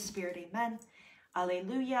Holy Spirit, amen.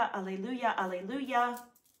 Alleluia, alleluia, alleluia.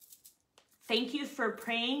 Thank you for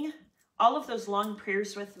praying all of those long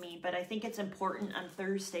prayers with me, but I think it's important on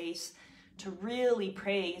Thursdays to really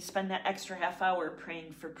pray, spend that extra half hour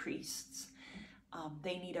praying for priests.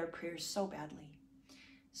 They need our prayers so badly.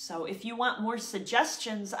 So if you want more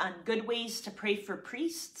suggestions on good ways to pray for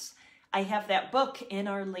priests, I have that book, In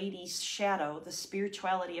Our Lady's Shadow, The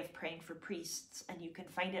Spirituality of Praying for Priests, and you can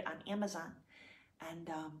find it on Amazon. And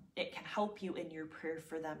it can help you in your prayer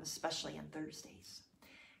for them, especially on Thursdays.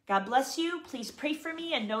 God bless you. Please pray for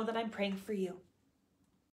me and know that I'm praying for you.